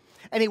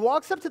 And he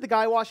walks up to the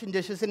guy washing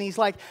dishes, and he's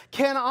like,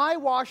 can I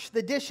wash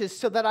the dishes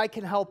so that I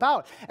can help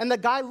out? And the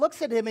guy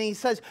looks at him, and he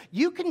says,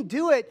 you can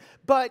do it,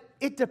 but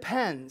it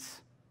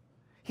depends.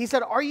 He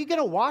said, are you going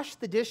to wash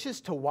the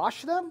dishes to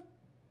wash them?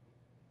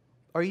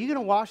 Or are you going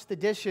to wash the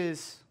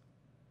dishes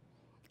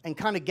and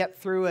kind of get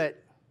through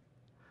it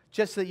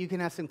just so that you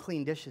can have some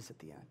clean dishes at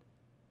the end?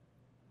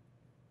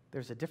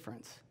 There's a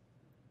difference.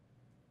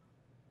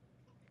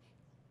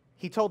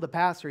 He told the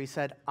pastor, he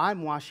said,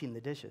 I'm washing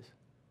the dishes.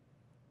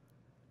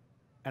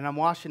 And I'm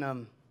washing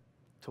them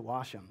to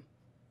wash them.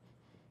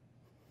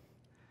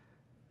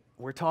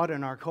 We're taught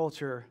in our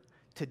culture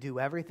to do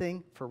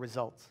everything for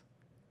results.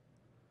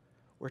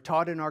 We're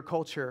taught in our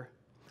culture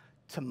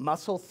to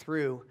muscle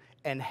through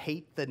and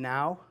hate the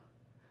now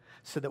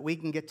so that we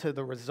can get to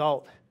the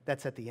result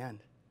that's at the end,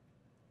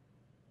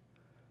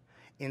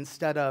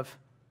 instead of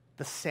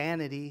the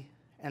sanity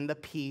and the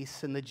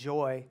peace and the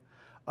joy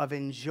of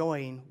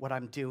enjoying what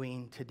I'm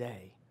doing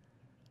today.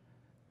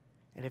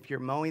 And if you're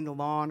mowing the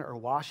lawn or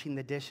washing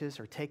the dishes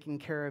or taking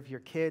care of your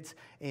kids,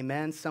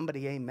 amen,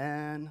 somebody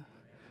amen.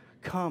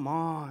 Come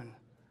on.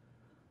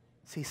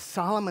 See,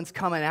 Solomon's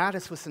coming at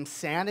us with some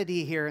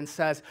sanity here and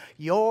says,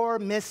 you're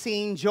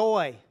missing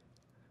joy.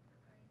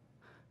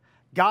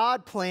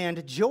 God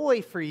planned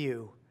joy for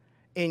you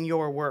in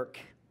your work.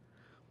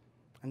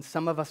 And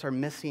some of us are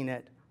missing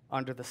it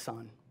under the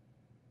sun.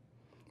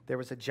 There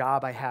was a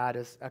job I had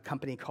as a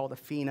company called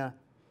Athena.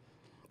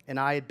 And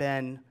I had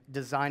been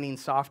designing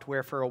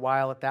software for a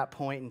while at that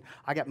point, and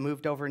I got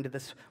moved over into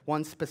this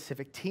one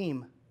specific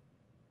team.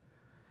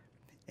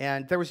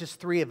 And there was just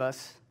 3 of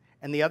us,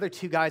 and the other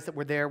 2 guys that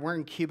were there were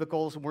in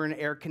cubicles, we're in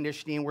air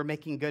conditioning, we're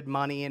making good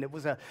money, and it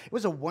was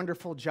a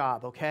wonderful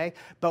job, okay?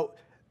 But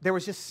there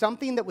was just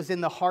something that was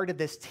in the heart of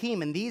this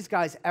team, and these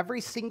guys every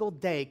single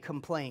day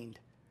complained.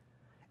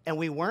 And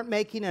we weren't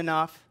making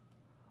enough,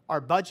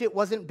 Our budget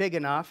wasn't big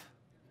enough.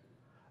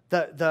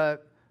 The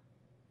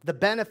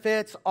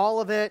benefits,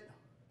 all of it,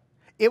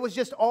 it was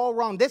just all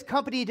wrong. This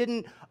company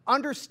didn't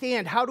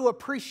understand how to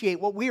appreciate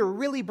what we were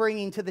really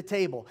bringing to the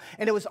table.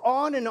 And it was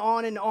on and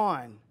on and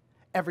on.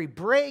 Every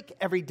break,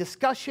 every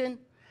discussion.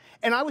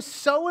 And I was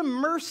so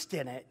immersed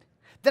in it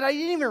that I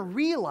didn't even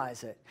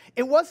realize it.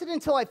 It wasn't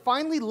until I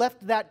finally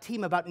left that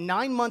team about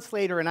 9 months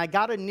later and I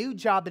got a new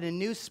job in a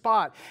new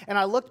spot. And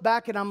I looked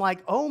back and I'm like,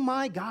 oh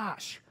my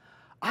gosh,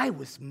 I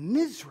was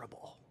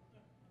miserable.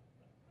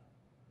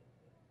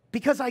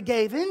 Because I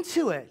gave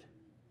into it.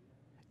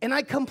 And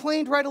I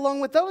complained right along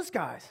with those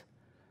guys.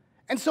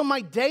 And so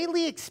my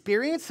daily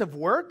experience of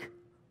work,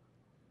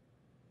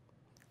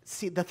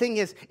 see, the thing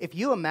is, if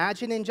you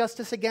imagine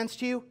injustice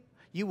against you,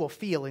 you will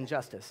feel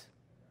injustice.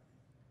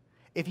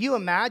 If you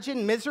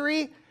imagine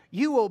misery,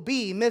 you will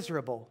be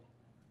miserable.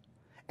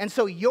 And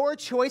so your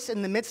choice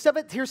in the midst of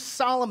it, here's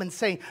Solomon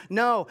saying,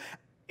 no,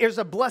 there's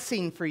a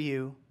blessing for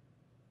you.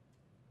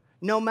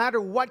 No matter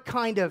what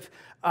kind of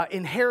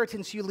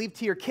inheritance you leave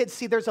to your kids,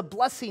 see, there's a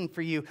blessing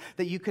for you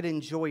that you could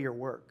enjoy your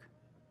work.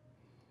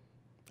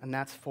 And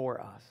that's for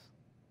us.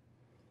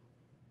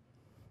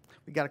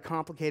 We got a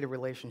complicated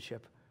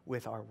relationship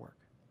with our work.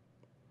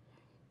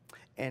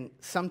 And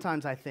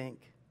sometimes I think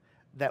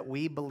that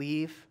we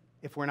believe,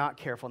 if we're not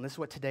careful, and this is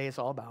what today is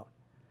all about,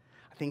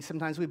 I think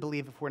sometimes we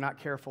believe, if we're not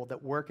careful,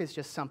 that work is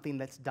just something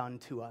that's done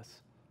to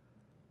us.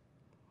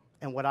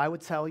 And what I would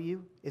tell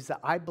you is that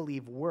I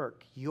believe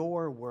work,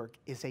 your work,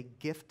 is a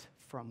gift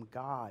from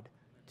God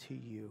to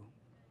you.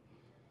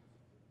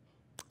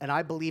 And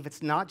I believe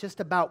it's not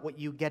just about what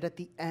you get at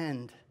the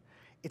end.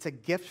 It's a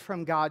gift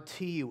from God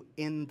to you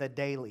in the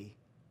daily,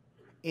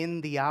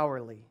 in the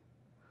hourly.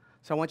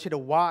 So I want you to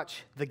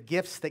watch the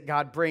gifts that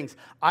God brings.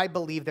 I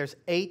believe there's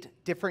 8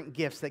 different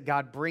gifts that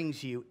God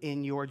brings you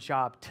in your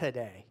job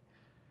today.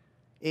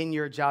 In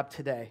your job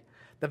today.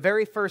 The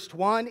very first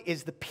one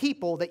is the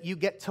people that you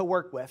get to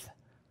work with.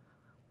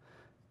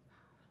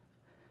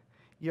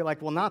 You're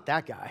like, well, not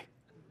that guy.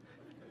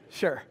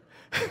 Sure.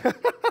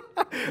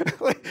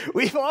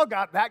 We've all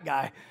got that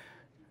guy.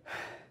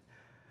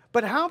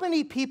 But how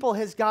many people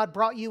has God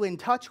brought you in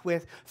touch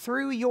with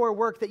through your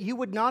work that you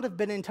would not have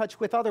been in touch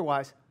with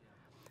otherwise?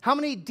 How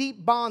many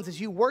deep bonds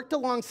as you worked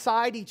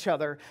alongside each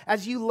other,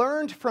 as you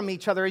learned from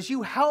each other, as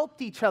you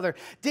helped each other,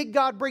 did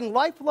God bring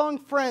lifelong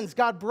friends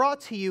God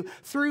brought to you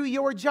through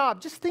your job?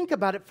 Just think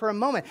about it for a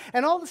moment.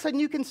 And all of a sudden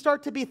you can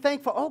start to be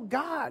thankful. Oh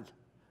God,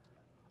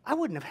 I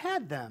wouldn't have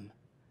had them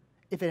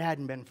if it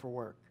hadn't been for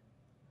work.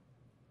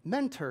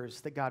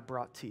 Mentors that God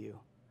brought to you.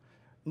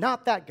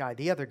 Not that guy,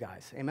 the other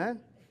guys.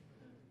 Amen?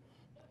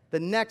 The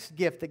next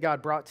gift that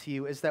God brought to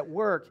you is that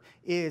work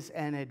is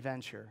an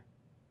adventure.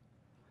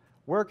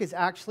 Work is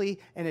actually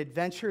an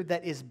adventure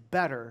that is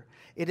better.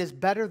 It is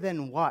better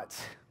than what?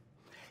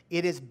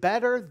 It is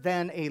better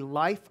than a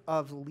life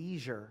of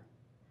leisure.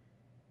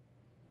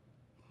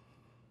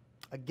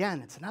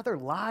 Again, it's another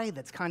lie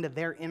that's kind of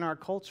there in our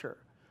culture.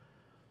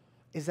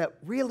 Is that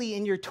really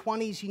in your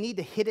 20s, you need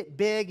to hit it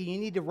big, and you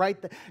need to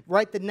write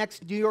the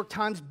next New York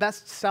Times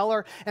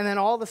bestseller, and then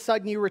all of a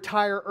sudden you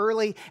retire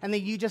early, and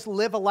then you just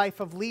live a life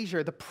of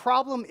leisure. The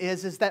problem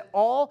is that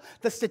all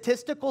the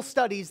statistical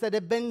studies that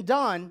have been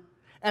done,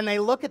 and they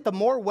look at the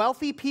more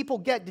wealthy people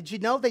get, did you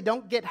know they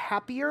don't get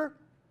happier?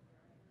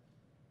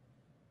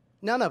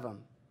 None of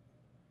them.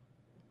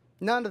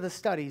 None of the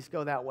studies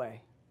go that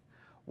way.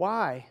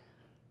 Why?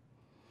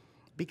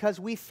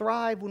 Because we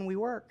thrive when we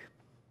work.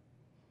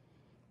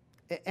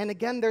 And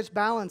again, there's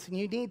balance, and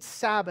you need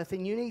Sabbath,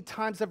 and you need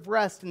times of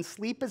rest, and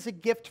sleep is a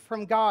gift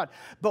from God.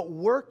 But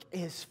work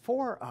is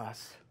for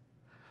us.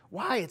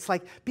 Why? It's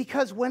like,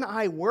 because when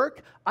I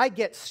work, I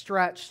get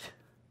stretched.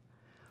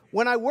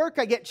 When I work,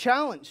 I get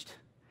challenged.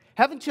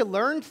 Haven't you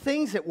learned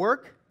things at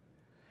work?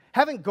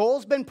 Haven't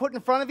goals been put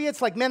in front of you?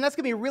 It's like, man, that's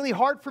going to be really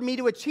hard for me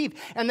to achieve.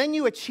 And then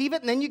you achieve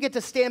it, and then you get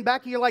to stand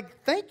back, and you're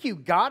like, thank you,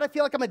 God. I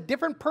feel like I'm a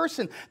different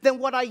person than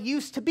what I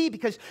used to be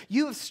because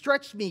you have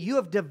stretched me. You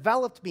have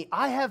developed me.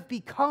 I have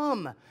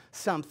become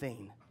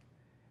something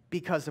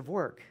because of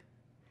work.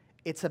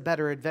 It's a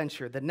better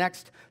adventure. The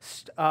next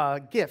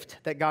gift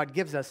that God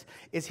gives us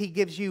is He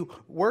gives you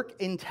work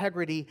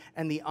integrity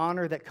and the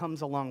honor that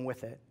comes along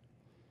with it.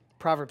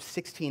 Proverbs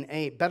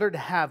 16:8, better to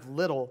have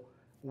little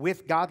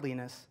with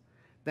godliness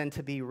than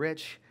to be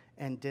rich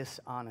and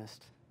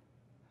dishonest.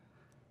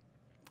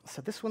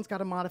 So this one's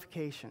got a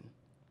modification.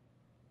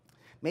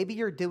 Maybe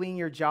you're doing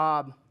your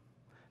job,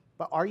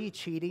 but are you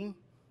cheating?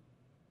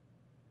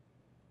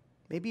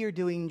 Maybe you're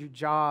doing your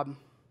job,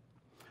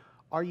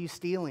 are you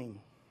stealing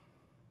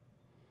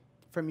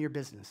from your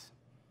business?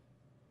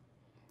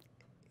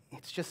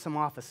 It's just some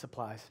office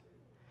supplies.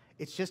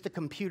 It's just a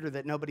computer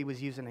that nobody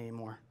was using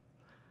anymore.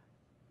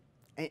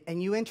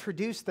 And you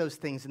introduce those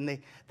things, and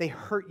they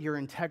hurt your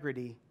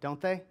integrity, don't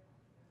they?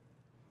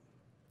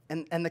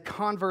 And the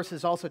converse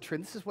is also true.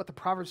 And this is what the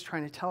Proverbs is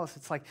trying to tell us.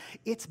 It's like,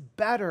 it's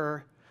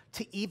better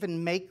to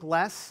even make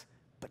less,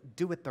 but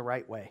do it the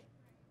right way.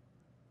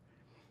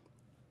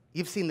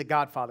 You've seen The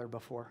Godfather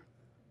before.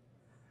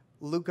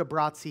 Luca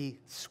Brasi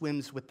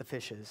swims with the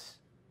fishes.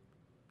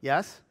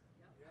 Yes?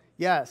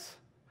 Yes.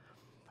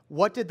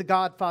 What did the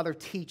Godfather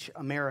teach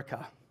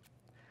America?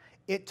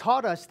 It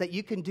taught us that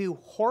you can do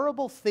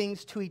horrible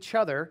things to each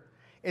other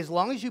as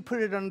long as you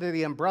put it under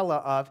the umbrella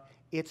of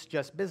it's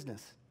just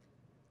business.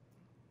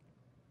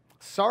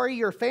 Sorry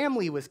your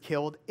family was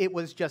killed, it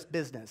was just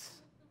business.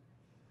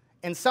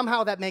 And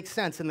somehow that makes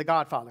sense in The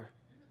Godfather.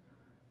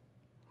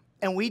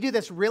 And we do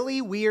this really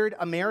weird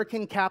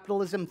American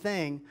capitalism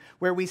thing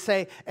where we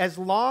say, as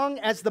long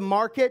as the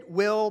market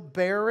will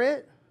bear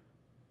it,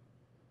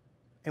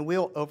 and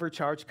we'll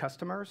overcharge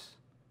customers,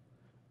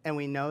 and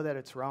we know that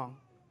it's wrong,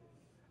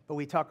 but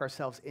we talk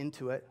ourselves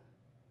into it.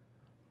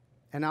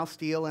 And I'll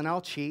steal, and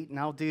I'll cheat, and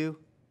I'll do,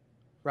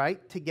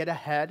 right, to get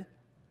ahead.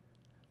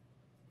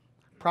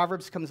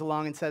 Proverbs comes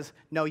along and says,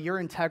 no, your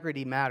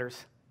integrity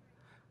matters.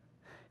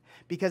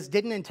 Because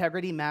didn't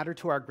integrity matter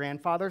to our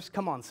grandfathers?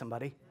 Come on,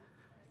 somebody.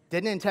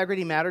 Didn't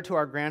integrity matter to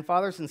our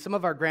grandfathers? And some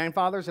of our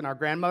grandfathers and our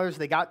grandmothers,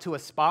 they got to a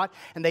spot,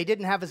 and they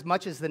didn't have as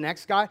much as the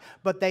next guy,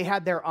 but they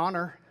had their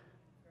honor.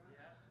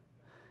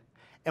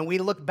 And we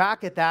look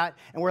back at that,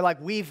 and we're like,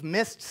 we've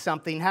missed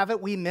something.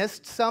 Haven't we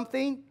missed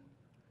something?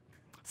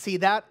 See,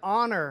 that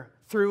honor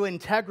through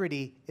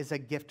integrity is a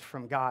gift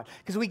from God.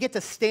 Because we get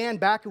to stand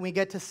back and we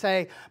get to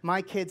say,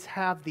 my kids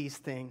have these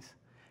things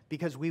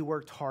because we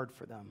worked hard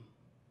for them.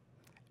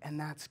 And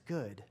that's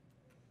good.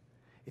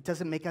 It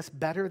doesn't make us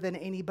better than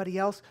anybody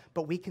else,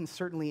 but we can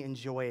certainly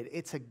enjoy it.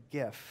 It's a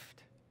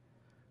gift.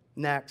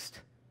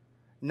 Next,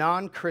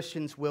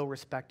 non-Christians will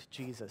respect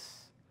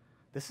Jesus.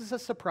 This is a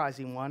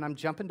surprising one. I'm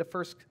jumping to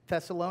 1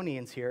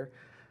 Thessalonians here.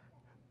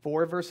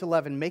 4 verse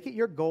 11, make it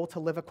your goal to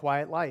live a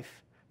quiet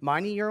life,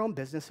 minding your own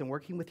business and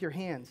working with your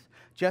hands,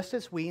 just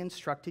as we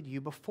instructed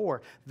you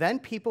before. Then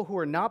people who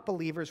are not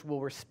believers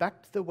will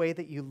respect the way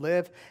that you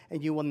live,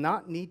 and you will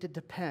not need to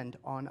depend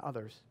on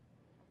others.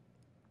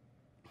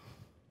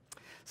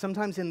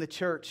 Sometimes in the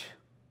church,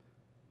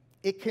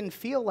 it can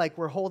feel like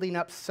we're holding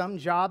up some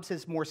jobs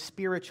as more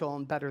spiritual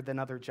and better than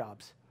other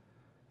jobs.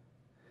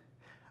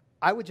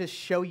 I would just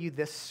show you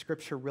this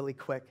scripture really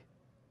quick.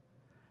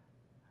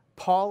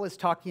 Paul is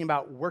talking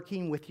about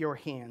working with your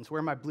hands. Where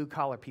are my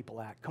blue-collar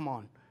people at? Come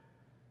on.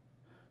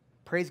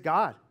 Praise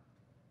God.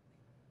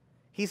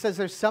 He says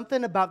there's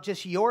something about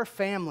just your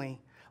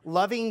family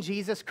loving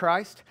Jesus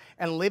Christ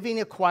and living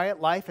a quiet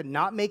life and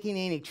not making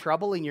any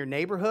trouble in your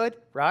neighborhood,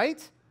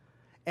 right?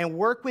 And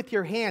work with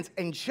your hands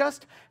and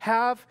just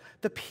have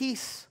the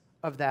peace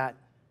of that.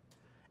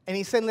 And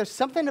he's saying there's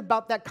something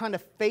about that kind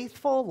of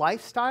faithful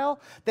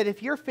lifestyle that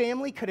if your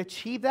family could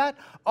achieve that,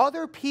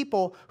 other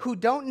people who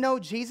don't know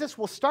Jesus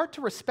will start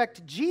to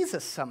respect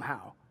Jesus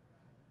somehow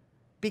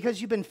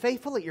because you've been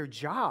faithful at your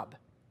job.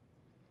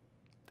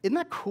 Isn't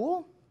that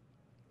cool?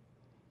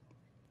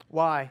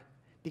 Why?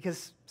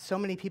 Because so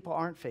many people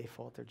aren't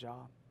faithful at their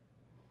job.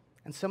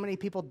 And so many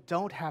people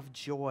don't have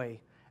joy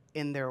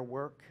in their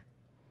work.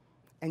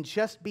 And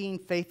just being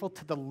faithful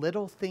to the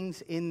little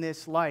things in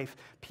this life,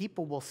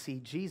 people will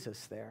see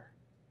Jesus there.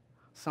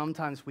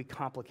 Sometimes we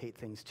complicate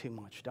things too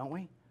much, don't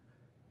we?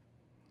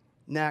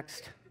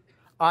 Next,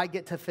 I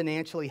get to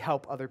financially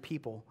help other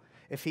people.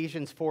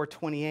 Ephesians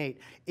 4:28.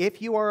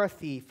 If you are a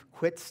thief,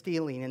 quit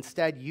stealing.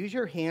 Instead, use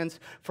your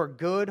hands for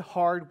good,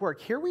 hard work.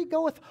 Here we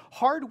go with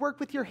hard work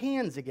with your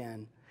hands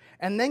again.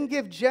 And then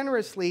give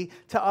generously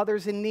to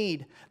others in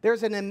need.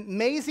 There's an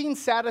amazing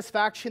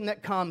satisfaction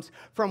that comes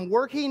from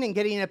working and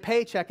getting a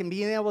paycheck and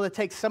being able to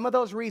take some of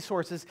those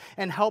resources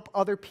and help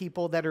other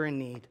people that are in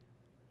need.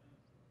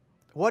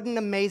 What an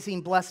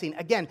amazing blessing.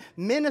 Again,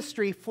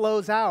 ministry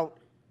flows out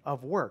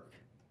of work.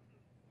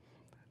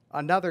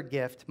 Another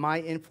gift,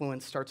 my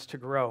influence starts to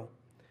grow.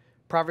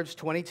 Proverbs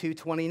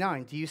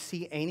 22:29. Do you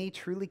see any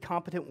truly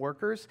competent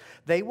workers?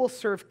 They will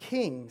serve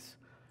kings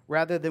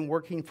rather than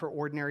working for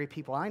ordinary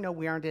people. I know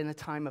we aren't in a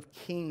time of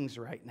kings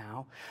right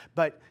now,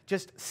 but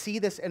just see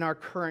this in our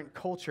current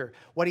culture.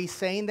 What he's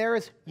saying there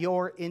is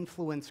your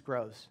influence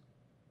grows.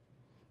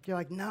 You're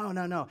like,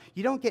 no.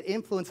 You don't get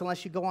influence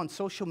unless you go on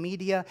social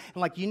media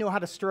and like you know how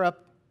to stir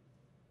up.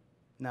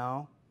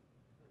 No.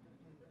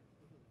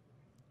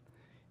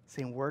 He's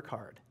saying work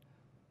hard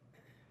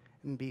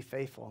and be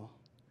faithful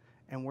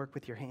and work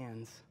with your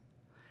hands,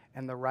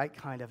 and the right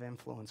kind of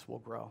influence will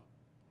grow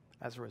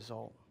as a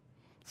result.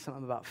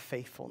 Something about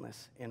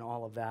faithfulness in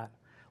all of that.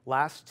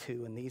 Last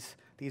two, and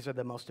these are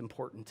the most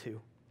important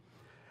two.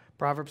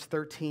 Proverbs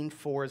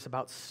 13:4 is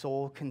about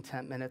soul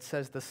contentment. It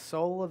says, the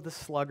soul of the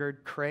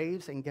sluggard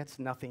craves and gets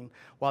nothing,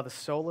 while the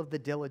soul of the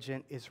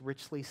diligent is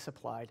richly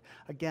supplied.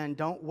 Again,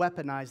 don't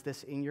weaponize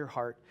this in your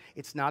heart.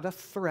 It's not a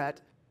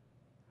threat.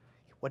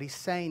 What he's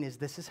saying is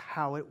this is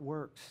how it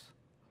works.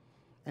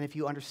 And if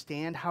you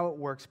understand how it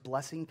works,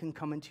 blessing can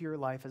come into your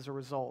life as a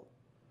result.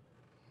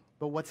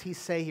 But what's he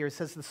say here? It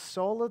says the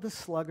soul of the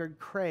sluggard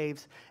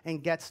craves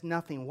and gets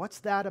nothing. What's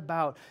that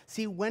about?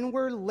 See, when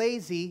we're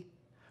lazy,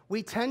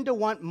 we tend to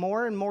want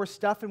more and more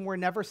stuff, and we're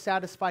never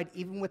satisfied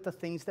even with the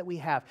things that we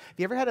have. Have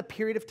you ever had a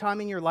period of time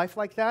in your life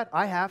like that?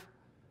 I have.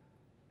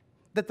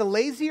 That the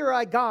lazier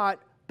I got,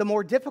 the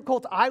more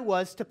difficult I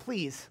was to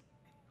please.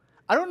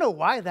 I don't know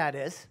why that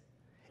is.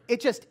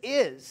 It just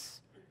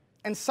is.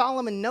 And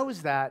Solomon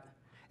knows that.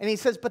 And he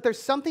says, but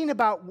there's something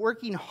about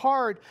working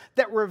hard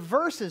that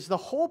reverses the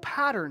whole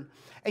pattern.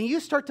 And you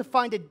start to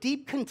find a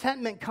deep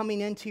contentment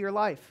coming into your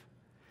life.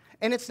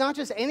 And it's not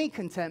just any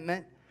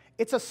contentment,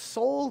 it's a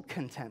soul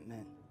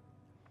contentment.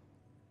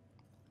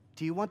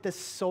 Do you want this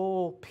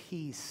soul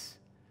peace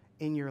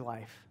in your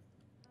life?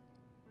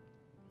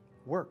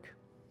 Work.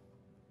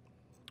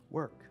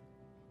 Work.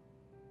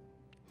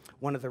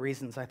 One of the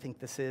reasons I think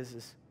this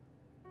is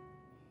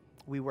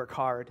we work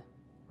hard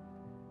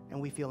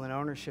and we feel an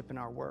ownership in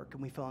our work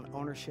and we feel an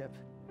ownership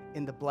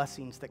in the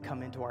blessings that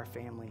come into our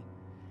family.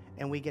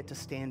 And we get to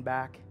stand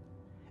back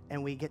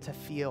and we get to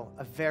feel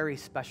a very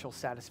special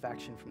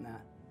satisfaction from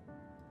that.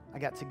 I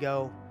got to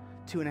go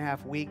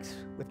 2.5 weeks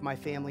with my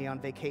family on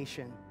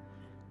vacation.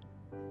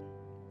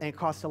 And it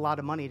costs a lot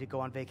of money to go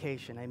on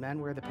vacation.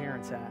 Amen? Where are the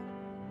parents at?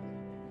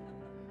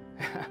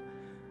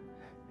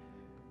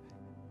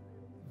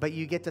 But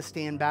you get to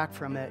stand back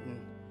from it and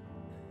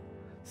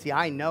see,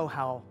 I know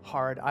how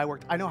hard I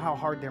worked. I know how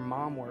hard their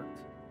mom worked.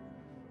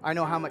 I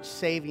know how much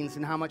savings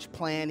and how much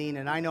planning,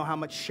 and I know how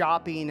much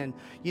shopping and,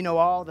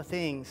 all the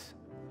things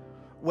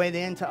went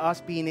into us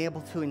being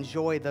able to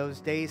enjoy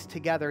those days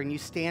together. And you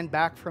stand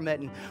back from it,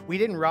 and we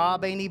didn't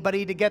rob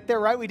anybody to get there,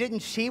 right? We didn't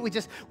cheat. We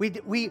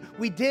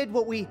did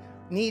what we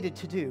needed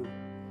to do.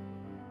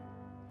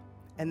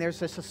 And there's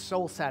just a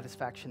soul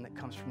satisfaction that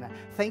comes from that.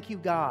 Thank you,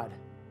 God,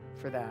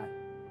 for that.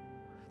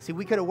 See,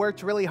 we could have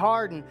worked really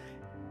hard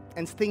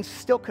and things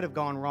still could have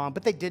gone wrong,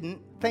 but they didn't.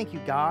 Thank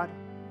you, God.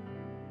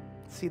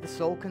 See the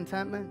soul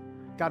contentment?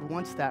 God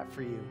wants that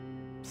for you.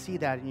 See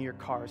that in your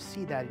cars.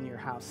 See that in your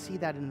house. See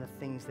that in the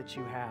things that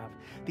you have.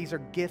 These are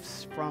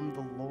gifts from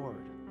the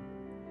Lord.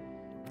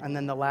 And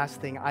then the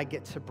last thing, I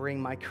get to bring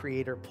my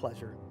Creator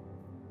pleasure.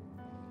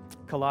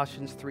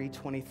 Colossians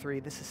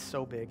 3:23, this is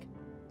so big.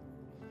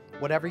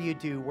 Whatever you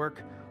do,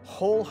 work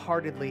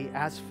wholeheartedly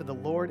as for the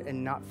Lord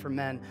and not for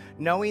men,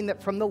 knowing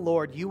that from the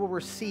Lord you will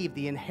receive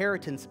the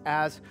inheritance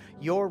as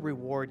your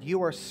reward.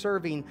 You are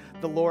serving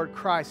the Lord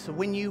Christ. So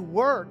when you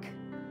work,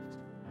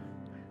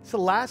 it's the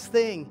last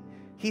thing.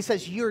 He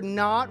says you're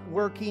not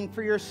working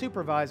for your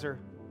supervisor.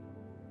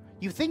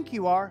 You think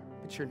you are,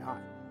 but you're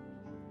not.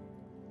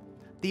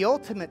 The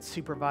ultimate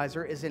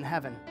supervisor is in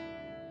heaven.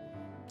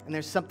 And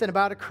there's something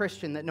about a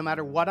Christian that no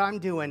matter what I'm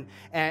doing,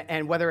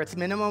 and whether it's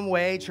minimum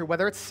wage or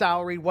whether it's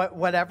salary,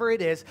 whatever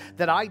it is,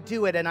 that I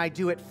do it, and I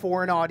do it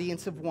for an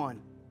audience of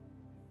one.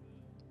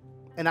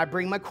 And I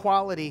bring my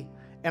quality,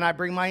 and I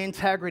bring my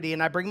integrity,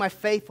 and I bring my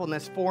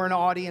faithfulness for an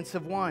audience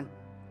of one.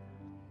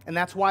 And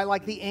that's why,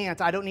 like the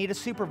ant, I don't need a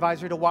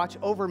supervisor to watch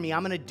over me.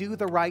 I'm going to do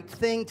the right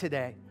thing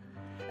today.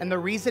 And the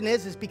reason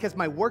is because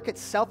my work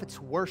itself, it's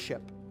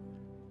worship.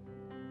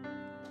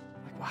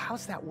 Well,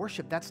 how's that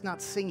worship? That's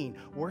not singing.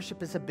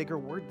 Worship is a bigger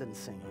word than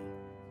singing.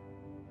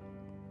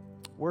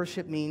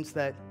 Worship means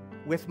that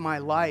with my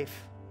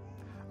life,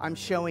 I'm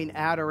showing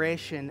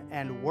adoration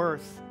and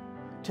worth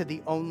to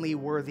the only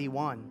worthy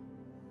one.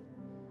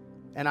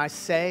 And I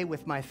say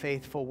with my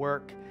faithful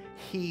work,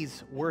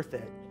 He's worth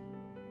it.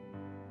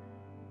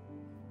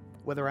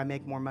 Whether I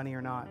make more money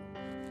or not,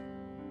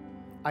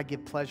 I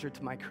give pleasure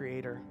to my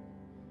Creator.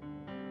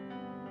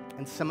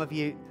 And some of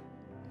you,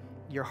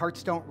 your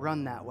hearts don't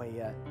run that way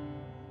yet.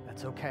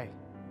 That's okay.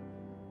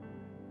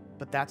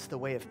 But that's the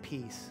way of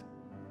peace.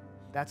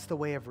 That's the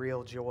way of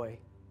real joy,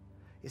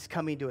 is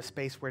coming to a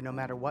space where no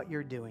matter what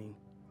you're doing,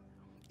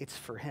 it's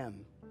for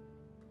Him.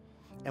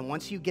 And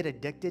once you get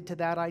addicted to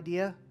that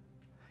idea,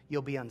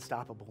 you'll be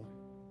unstoppable.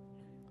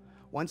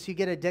 Once you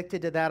get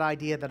addicted to that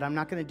idea that I'm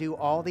not going to do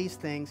all these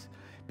things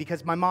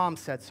because my mom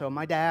said so,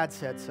 my dad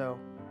said so,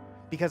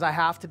 because I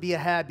have to be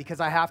ahead, because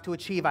I have to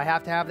achieve, I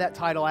have to have that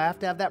title, I have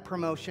to have that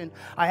promotion,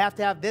 I have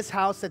to have this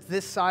house that's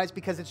this size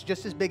because it's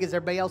just as big as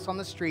everybody else on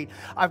the street.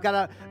 I've got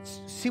to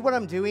see what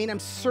I'm doing. I'm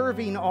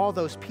serving all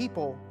those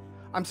people.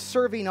 I'm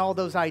serving all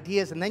those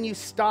ideas. And then you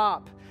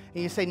stop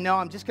and you say, no,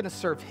 I'm just going to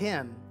serve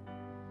Him.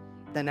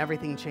 Then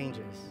everything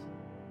changes.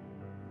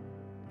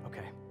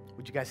 Okay,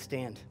 would you guys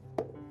stand?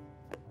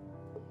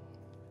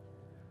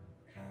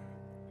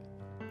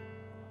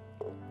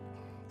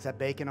 Is that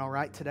bacon all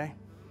right today?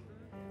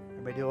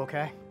 Everybody do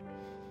okay?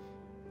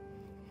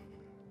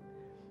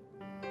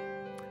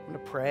 I'm going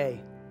to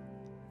pray.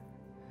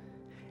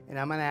 And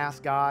I'm going to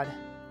ask God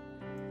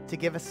to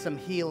give us some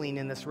healing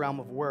in this realm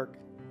of work.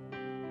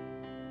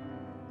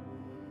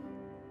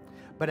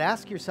 But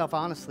ask yourself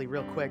honestly,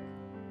 real quick,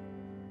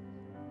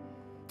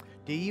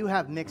 do you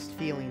have mixed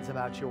feelings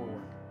about your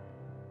work?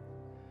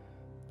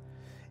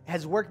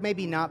 Has work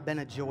maybe not been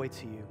a joy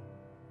to you?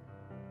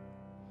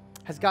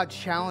 Has God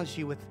challenged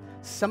you with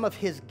some of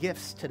His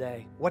gifts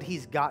today, what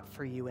He's got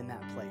for you in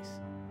that place?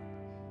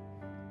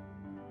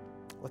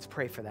 Let's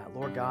pray for that.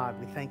 Lord God,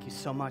 we thank you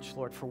so much,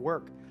 Lord, for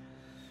work.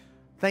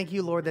 Thank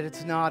you, Lord, that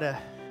it's not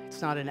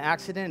an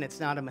accident, it's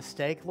not a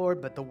mistake,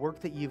 Lord, but the work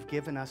that you've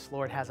given us,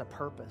 Lord, has a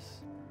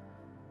purpose.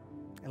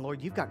 And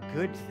Lord, you've got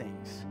good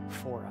things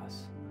for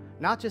us,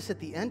 not just at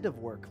the end of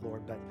work,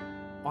 Lord, but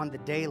on the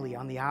daily,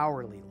 on the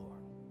hourly,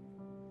 Lord.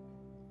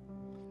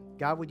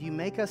 God, would you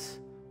make us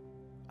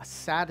a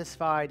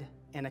satisfied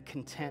and a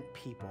content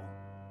people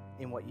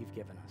in what you've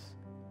given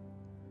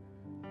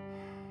us?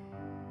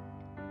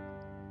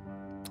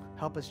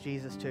 Help us,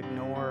 Jesus, to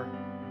ignore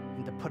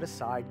and to put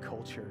aside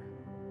culture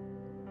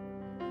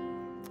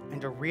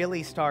and to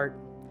really start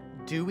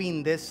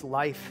doing this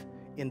life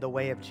in the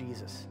way of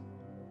Jesus.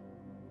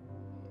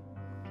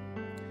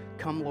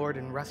 Come, Lord,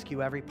 and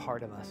rescue every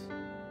part of us.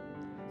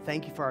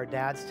 Thank you for our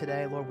dads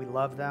today. Lord, we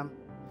love them.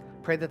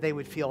 Pray that they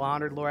would feel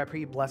honored. Lord, I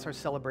pray you bless our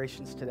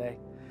celebrations today.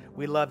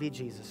 We love you,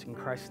 Jesus. In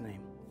Christ's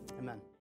name, amen.